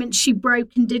the moment she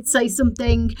broke and did say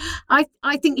something. I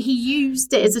think he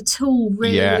used it as a tool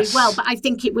really well, but I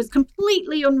think it was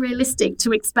completely unrealistic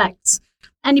to expect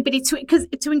anybody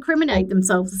to incriminate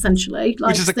themselves, essentially.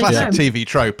 Which is a classic TV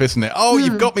trope, isn't it? Oh,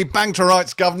 you've got me banged to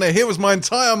rights, Governor. Here was my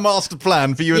entire master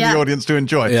plan for you and the audience to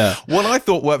enjoy. Yeah. What I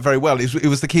thought worked very well is it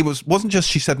was the key wasn't just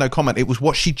she said no comment, it was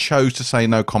what she chose to say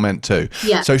no comment to.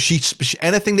 Yeah. So she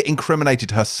anything that incriminated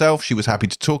herself, she was happy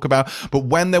to talk about. But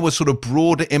when there was sort of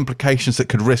broader implications that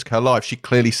could risk her life, she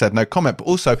clearly said no comment. But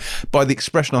also, by the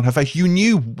expression on her face, you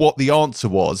knew what the answer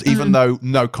was, even though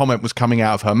no comment was coming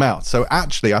out of her mouth. So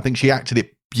actually, I think she acted it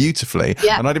beautifully,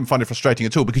 and I didn't find it frustrating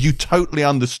at all, because you totally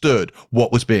understood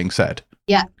what was being said.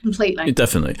 Yeah, completely.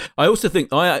 Definitely. I also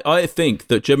think I think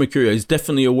that Jen Mercurio is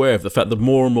definitely aware of the fact that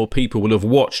more and more people will have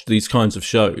watched these kinds of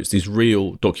shows, these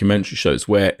real documentary shows,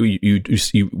 where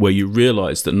you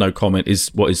realise that no comment is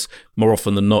what is more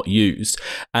often than not used,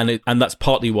 and that's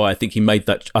partly why I think he made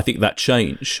that. I think that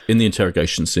change in the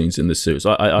interrogation scenes in this series.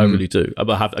 I really do.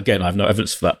 I have no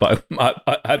evidence for that, but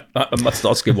I must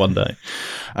ask him one day.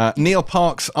 Neil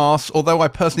Parks asks, although I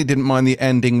personally didn't mind the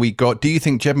ending we got, do you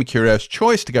think Jed Mercurio's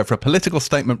choice to go for a political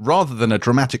statement rather than a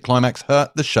dramatic climax hurt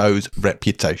the show's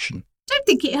reputation? I don't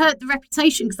think it hurt the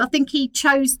reputation, because I think he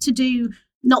chose to do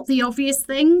not the obvious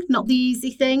thing, not the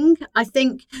easy thing. I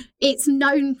think it's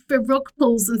known for rug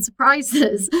pulls and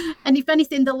surprises. And if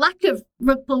anything, the lack of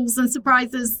rug pulls and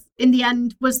surprises in the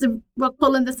end was the rug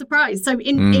pull and the surprise. So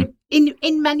in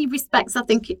many respects, I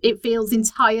think it feels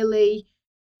entirely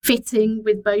fitting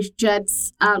with both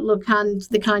Jed's outlook and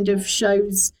the kind of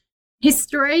show's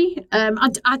history.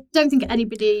 I don't think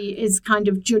anybody is kind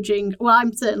of judging. Well,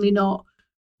 I'm certainly not.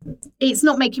 It's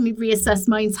not making me reassess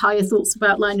my entire thoughts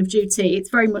about Line of Duty. It's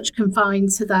very much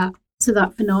confined to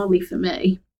that finale for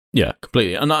me. Yeah,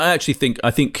 completely. And I actually think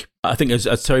as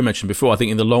Terri mentioned before, I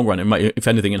think in the long run it might, if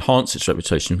anything, enhance its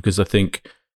reputation, because I think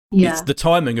it's, the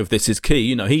timing of this is key.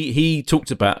 You know, he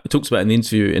talks about in the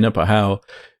interview in about how,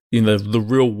 you know, the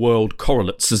real world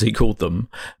correlates, as he called them,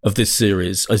 of this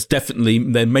series is definitely,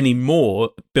 there are many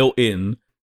more built in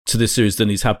to this series than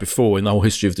he's had before in the whole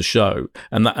history of the show,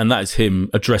 and that is him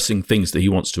addressing things that he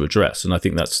wants to address, and I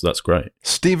think that's great.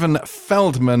 Stephen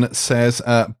Feldman says,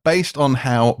 based on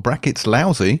how brackets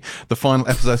lousy the final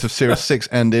episodes of Series 6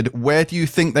 ended, where do you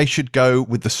think they should go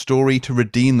with the story to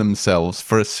redeem themselves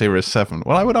for a Series 7?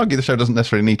 Well, I would argue the show doesn't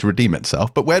necessarily need to redeem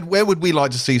itself, but where would we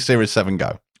like to see Series 7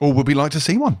 go? Or would we like to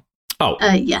see one? Oh,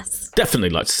 yes.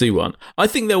 Definitely like to see one. I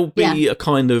think there will be a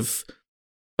kind of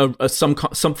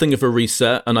something of a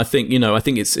reset, and I think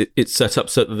it's set up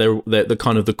so that they're the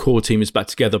kind of the core team is back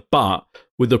together, but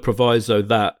with the proviso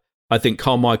that I think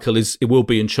Carmichael will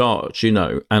be in charge, you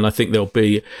know, and I think there'll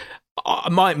be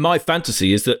my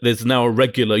fantasy is that there's now a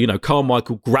regular, you know,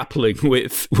 Carmichael grappling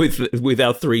with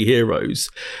our three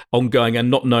heroes ongoing and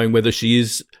not knowing whether she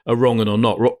is a wrong or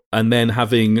not, and then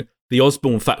having the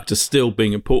Osborn factor still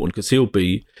being important because he'll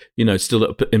be, you know,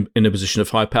 still in a position of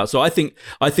high power. So I think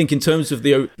in terms of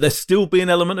there still be an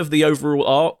element of the overall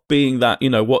arc being that, you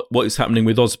know, what is happening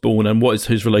with Osborn and what is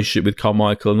his relationship with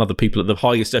Carmichael and other people at the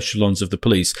highest echelons of the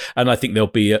police. And I think there'll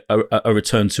be a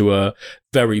return to a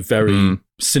very, very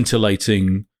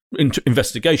scintillating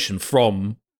investigation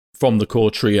from the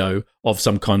core trio of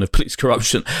some kind of police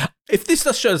corruption. If this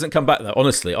show doesn't come back, though,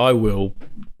 honestly, I will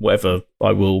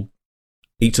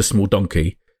eat a small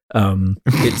donkey.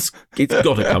 It's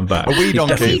got to come back. A wee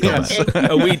donkey, yes.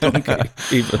 A wee donkey,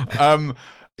 even.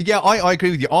 Yeah, I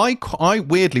agree with you. I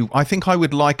weirdly, I think I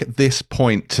would like at this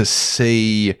point to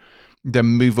see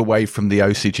them move away from the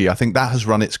OCG. I think that has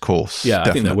run its course. Yeah,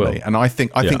 definitely. I think they will. And I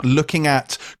think looking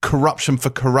at corruption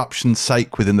for corruption's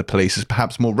sake within the police is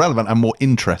perhaps more relevant and more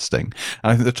interesting.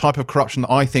 And I think the type of corruption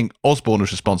that I think Osborn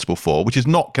is responsible for, which is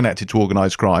not connected to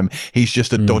organised crime, he's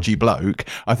just a dodgy bloke.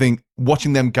 I think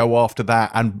watching them go after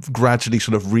that and gradually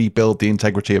sort of rebuild the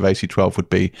integrity of AC-12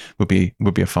 would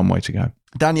be a fun way to go.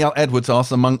 Danielle Edwards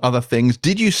asks, among other things,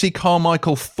 did you see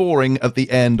Carmichael thawing at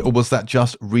the end, or was that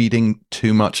just reading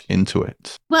too much into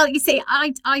it? Well, you see,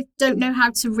 I don't know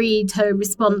how to read her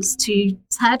response to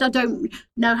Ted. I don't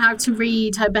know how to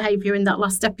read her behaviour in that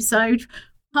last episode.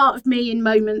 Part of me in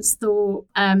moments thought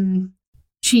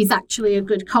she's actually a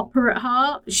good copper at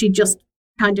heart. She just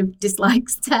kind of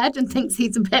dislikes Ted and thinks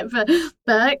he's a bit of a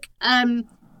Burke.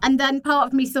 And then part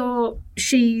of me thought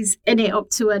she's in it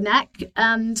up to her neck,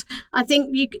 and I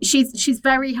think she's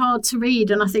very hard to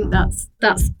read, and I think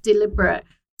that's deliberate.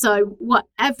 So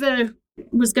whatever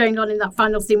was going on in that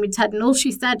final scene with Ted, and all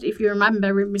she said, if you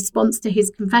remember, in response to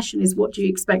his confession, is, "What do you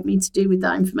expect me to do with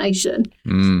that information?"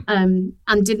 And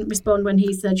didn't respond when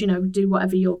he said, you know, do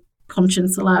whatever your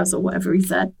conscience allows, or whatever he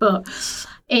said. But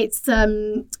it's,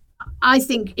 I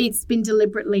think it's been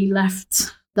deliberately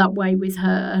left that way with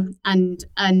her, and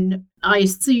I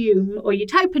assume, or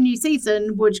you'd hope, a new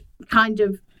season would kind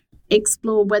of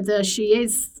explore whether she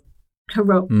is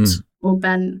corrupt or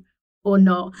bent or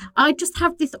not. I just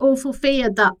have this awful fear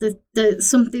that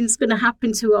something's going to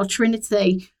happen to our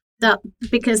Trinity,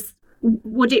 because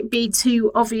would it be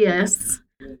too obvious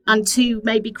and too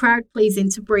maybe crowd pleasing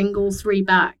to bring all three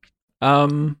back?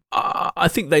 I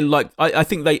think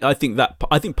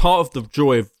part of the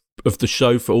joy of the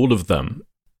show for all of them,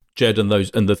 Jed and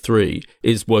the three,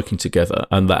 is working together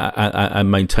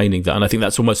and maintaining that. And I think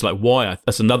that's almost like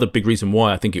that's another big reason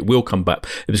why I think it will come back,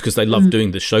 is because they love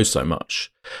doing this show so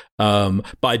much. But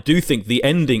I do think the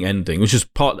ending, which is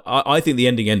I think the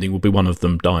ending will be one of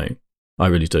them dying. I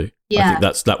really do. Yeah. I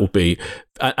think that will be,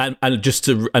 and just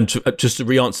to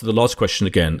re-answer the last question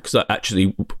again, because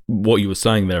actually what you were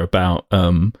saying there about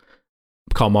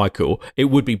Carmichael, it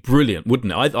would be brilliant,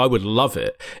 wouldn't it? I would love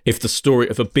it if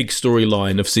a big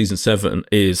storyline of season 7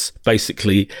 is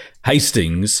basically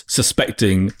Hastings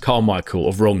suspecting Carmichael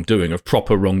of wrongdoing, of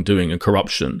proper wrongdoing and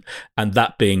corruption, and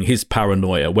that being his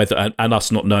paranoia, and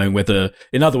us not knowing whether,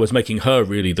 in other words, making her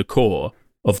really the core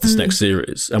of this next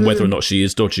series, and whether or not she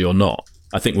is dodgy or not.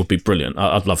 I think would be brilliant.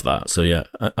 I'd love that. So yeah,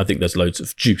 I think there's loads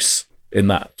of juice in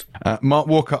that. Mark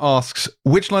Walker asks,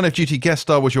 which Line of Duty guest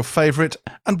star was your favourite,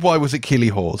 and why was it Keely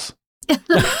Hawes?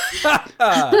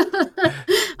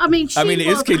 I mean, it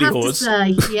is Keely Hawes.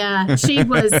 Yeah, she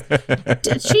was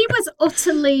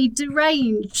utterly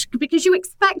deranged, because you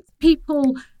expect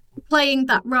people playing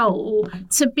that role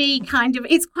to be kind of,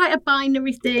 it's quite a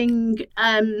binary thing,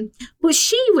 but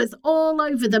she was all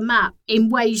over the map in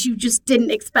ways you just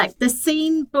didn't expect. The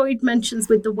scene Boyd mentions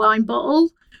with the wine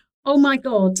bottle, oh my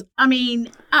god, I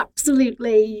mean,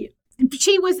 absolutely.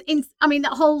 She was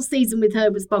that whole season with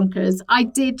her was bonkers. I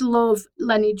did love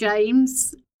Lenny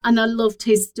James, and I loved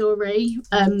his story.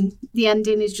 The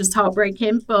ending is just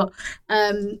heartbreaking, but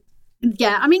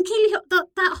yeah, I mean, Keely,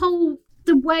 that whole,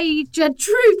 the way Jed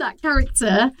drew that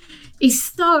character is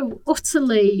so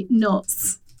utterly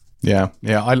nuts. Yeah.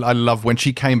 I love when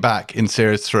she came back in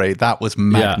Series 3. That was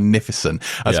magnificent.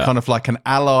 As kind of like an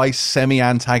ally,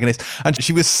 semi-antagonist. And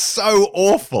she was so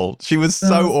awful.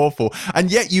 Awful.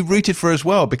 And yet you rooted for her as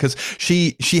well, because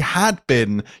she had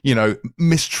been,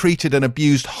 mistreated and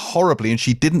abused horribly, and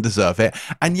she didn't deserve it.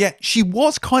 And yet she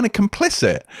was kind of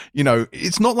complicit.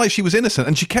 It's not like she was innocent.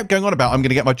 And she kept going on about, I'm going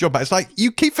to get my job back. It's like,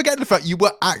 you keep forgetting the fact you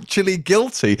were actually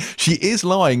guilty. She is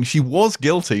lying. She was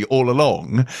guilty all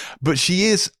along, but she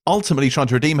is ultimately trying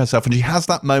to redeem herself, and she has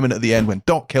that moment at the end when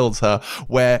Doc kills her,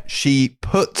 where she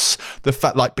puts the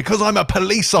fact, like, because I'm a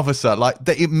police officer, like,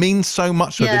 that it means so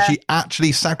much to her that she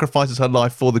actually sacrifices her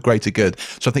life for the greater good.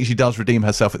 So I think she does redeem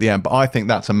herself at the end, but I think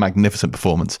that's a magnificent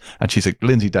performance, and she's a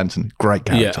Lindsay Denton, great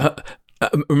character.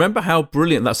 Remember how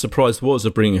brilliant that surprise was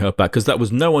of bringing her back,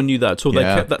 because no one knew that at all. They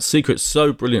kept that secret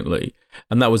so brilliantly,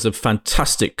 and that was a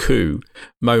fantastic coup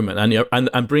moment.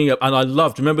 And bringing up, and I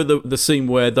loved. Remember the scene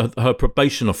where her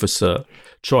probation officer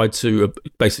tried to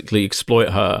basically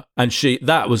exploit her, and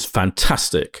that was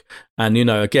fantastic. And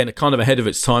again, kind of ahead of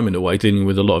its time in a way, dealing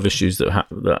with a lot of issues that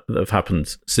have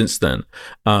happened since then.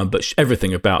 But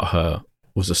everything about her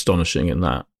was astonishing in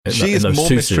that. She is more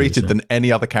mistreated than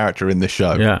any other character in this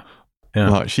show. Yeah. Yeah,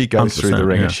 like, she goes through the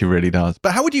ringer, she really does.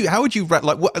 But how would you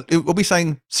like? What are we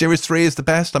saying? Series 3 is the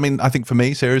best. I mean, I think for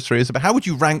me, Series 3 is the best. How would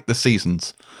you rank the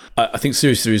seasons? I think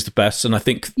Series 3 is the best, and I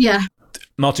think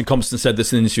Martin Compston said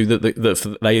this in an interview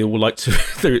that they all like to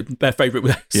their favourite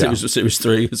was Series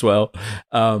 3 as well.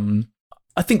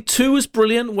 I think 2 is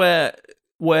brilliant, where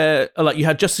like you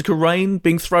had Jessica Raine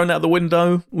being thrown out the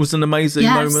window was an amazing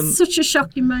moment. Such a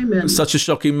shocking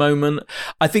moment.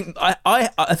 I think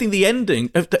I think the ending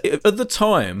at the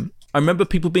time, I remember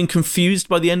people being confused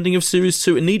by the ending of Series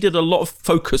 2. It needed a lot of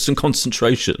focus and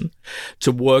concentration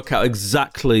to work out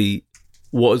exactly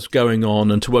what was going on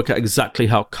and to work out exactly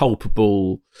how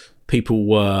culpable people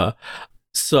were.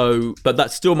 So, but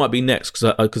that still might be next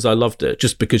because I loved it,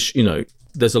 just because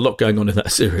there's a lot going on in that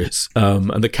series,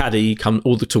 and the caddy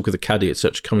all the talk of the caddy,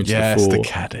 etc., coming to the fore. Yes, the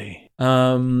caddy.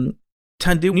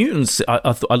 Tandy Newton's.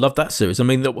 I love that series. I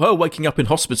mean, her waking up in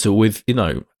hospital with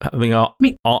having our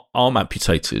arm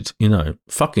amputated.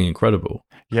 Fucking incredible.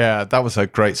 Yeah, that was a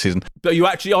great season. But you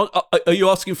actually are you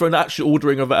asking for an actual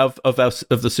ordering of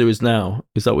the series now?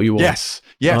 Is that what you want? Yes.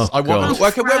 Oh, I want.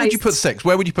 Okay, where would you put 6?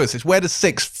 Where does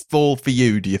 6 fall for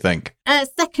you? Do you think?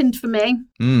 Second for me.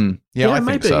 I think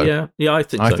maybe, so. Yeah, I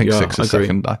think so. I think 6 is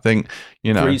second. I think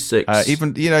 3, 6.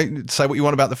 Even say what you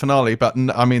want about the finale, but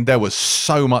I mean, there was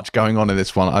so much going on in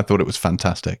this one. I thought it was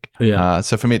fantastic. Yeah.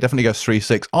 So for me, it definitely goes 3,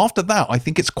 6. After that, I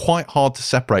think it's quite hard to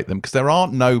separate them because there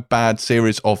aren't no bad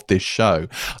series of this show.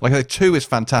 Like I said, 2 is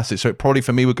fantastic, so it probably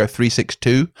for me would go 3, 6,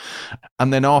 2,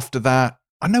 and then after that,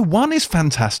 I know 1 is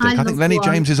fantastic. I think Lenny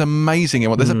James is amazing in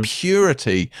 1. There's a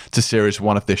purity to Series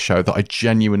 1 of this show that I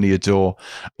genuinely adore.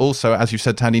 Also, as you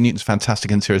said, Tandy Newton's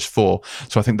fantastic in Series 4.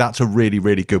 So I think that's a really,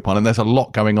 really good one. And there's a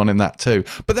lot going on in that too.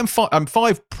 But then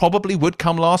 5 probably would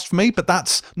come last for me, but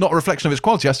that's not a reflection of its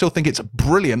quality. I still think it's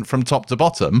brilliant from top to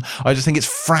bottom. I just think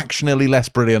it's fractionally less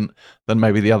brilliant than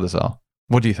maybe the others are.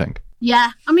 What do you think?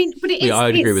 Yeah, I mean, but it is. Yeah,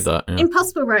 I'd agree with that. Yeah.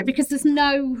 Impossible, right? Because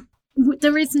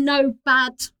there is no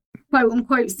bad quote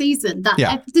unquote season.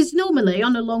 There's normally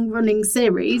on a long running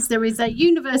series, there is a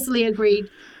universally agreed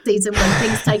season when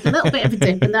things take a little bit of a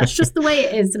dip, and that's just the way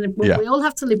it is, and we all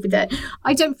have to live with it.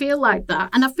 I don't feel like that,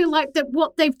 and I feel like that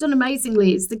what they've done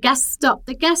amazingly is the guest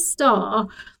star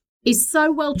is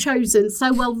so well chosen,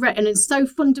 so well written, and so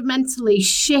fundamentally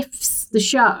shifts the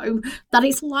show that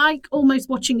it's like almost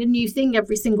watching a new thing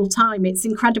every single time. It's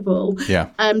incredible. Yeah.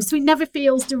 So it never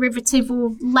feels derivative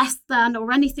or less than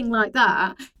or anything like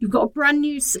that. You've got a brand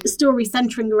new story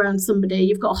centering around somebody.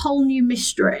 You've got a whole new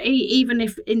mystery, even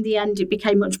if in the end it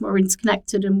became much more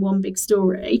interconnected and one big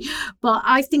story. But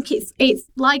I think it's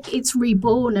like it's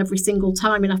reborn every single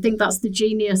time, and I think that's the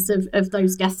genius of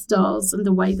those guest stars and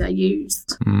the way they're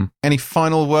used. Any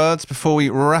final words before we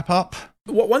wrap up?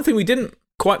 One thing we didn't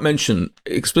quite mention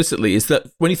explicitly is that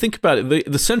when you think about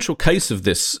it, the central case of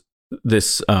this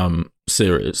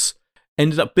series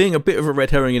ended up being a bit of a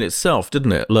red herring in itself,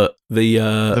 didn't it? Look, the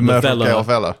murder of Gail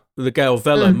Vella. The Gail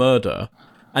Vella murder.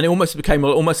 And it almost became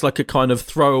almost like a kind of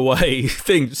throwaway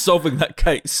thing, solving that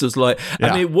case. Was like,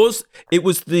 and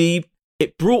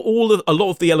it brought a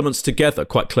lot of the elements together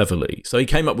quite cleverly. So he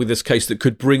came up with this case that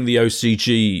could bring the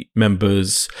OCG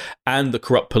members and the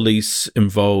corrupt police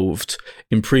involved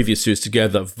in previous years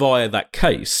together via that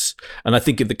case. And I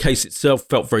think the case itself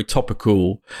felt very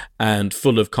topical and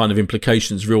full of kind of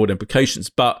implications, real world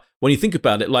implications. But when you think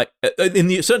about it, like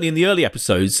certainly in the early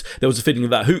episodes, there was a feeling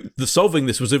that solving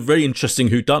this was a very interesting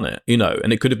whodunit,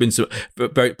 and it could have been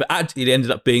very, but actually it ended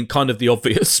up being kind of the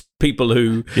obvious people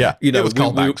who, it was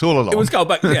callbacks all along. It was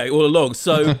callback, all along.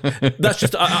 So that's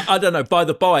just, I don't know. By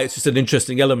the by, it's just an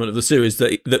interesting element of the series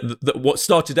that what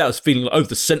started out as feeling like,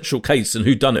 the central case and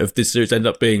whodunit of this series ended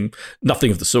up being nothing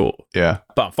of the sort. Yeah,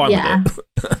 but I'm fine with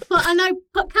it. But I know,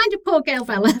 kind of poor Gail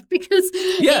Vella because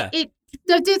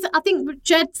I think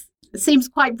Jed seems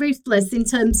quite ruthless in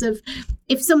terms of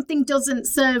if something doesn't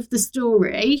serve the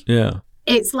story,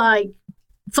 it's like,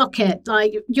 fuck it,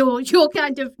 like you're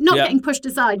kind of not getting pushed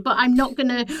aside, but I'm not going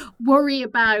to worry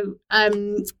about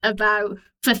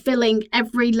fulfilling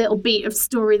every little beat of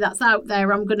story that's out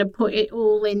there. I'm going to put it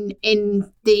all in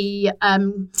the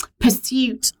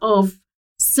pursuit of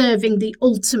serving the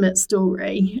ultimate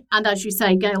story. And as you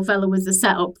say, Gail Vella was the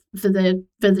setup for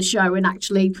the show, and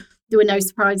actually there were no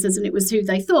surprises, and it was who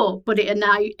they thought, but it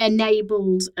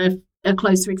enabled a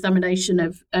closer examination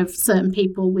of certain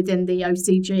people within the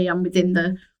OCG and within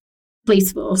the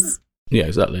police force. Yeah,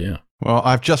 exactly, yeah. Well,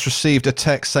 I've just received a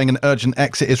text saying an urgent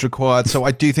exit is required, so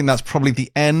I do think that's probably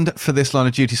the end for this Line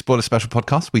of Duty Spoiler Special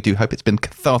podcast. We do hope it's been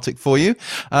cathartic for you.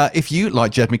 If you,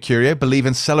 like Jed Mercurio, believe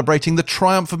in celebrating the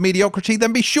triumph of mediocrity,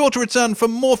 then be sure to return for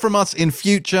more from us in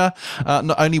future.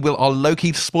 Not only will our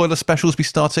Loki spoiler specials be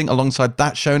starting alongside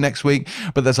that show next week,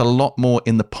 but there's a lot more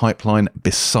in the pipeline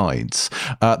besides.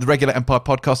 The regular Empire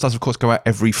podcast does, of course, go out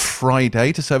every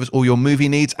Friday to service all your movie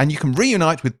needs, and you can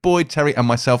reunite with Boyd, Terri, and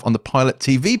myself on the Pilot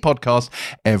TV podcast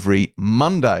every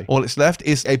Monday. All that's left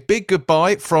is a big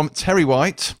goodbye from Terri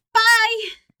White. Bye.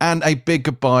 And a big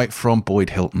goodbye from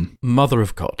Boyd Hilton. Mother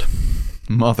of God.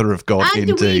 Mother of God, and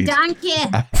indeed. And the wee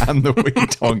donkey. And the wee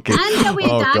donkey. And the wee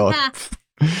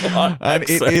donkey. God. And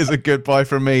it is a goodbye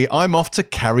from me. I'm off to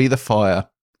carry the fire.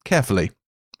 Carefully.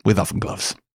 With oven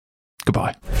gloves.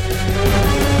 Goodbye.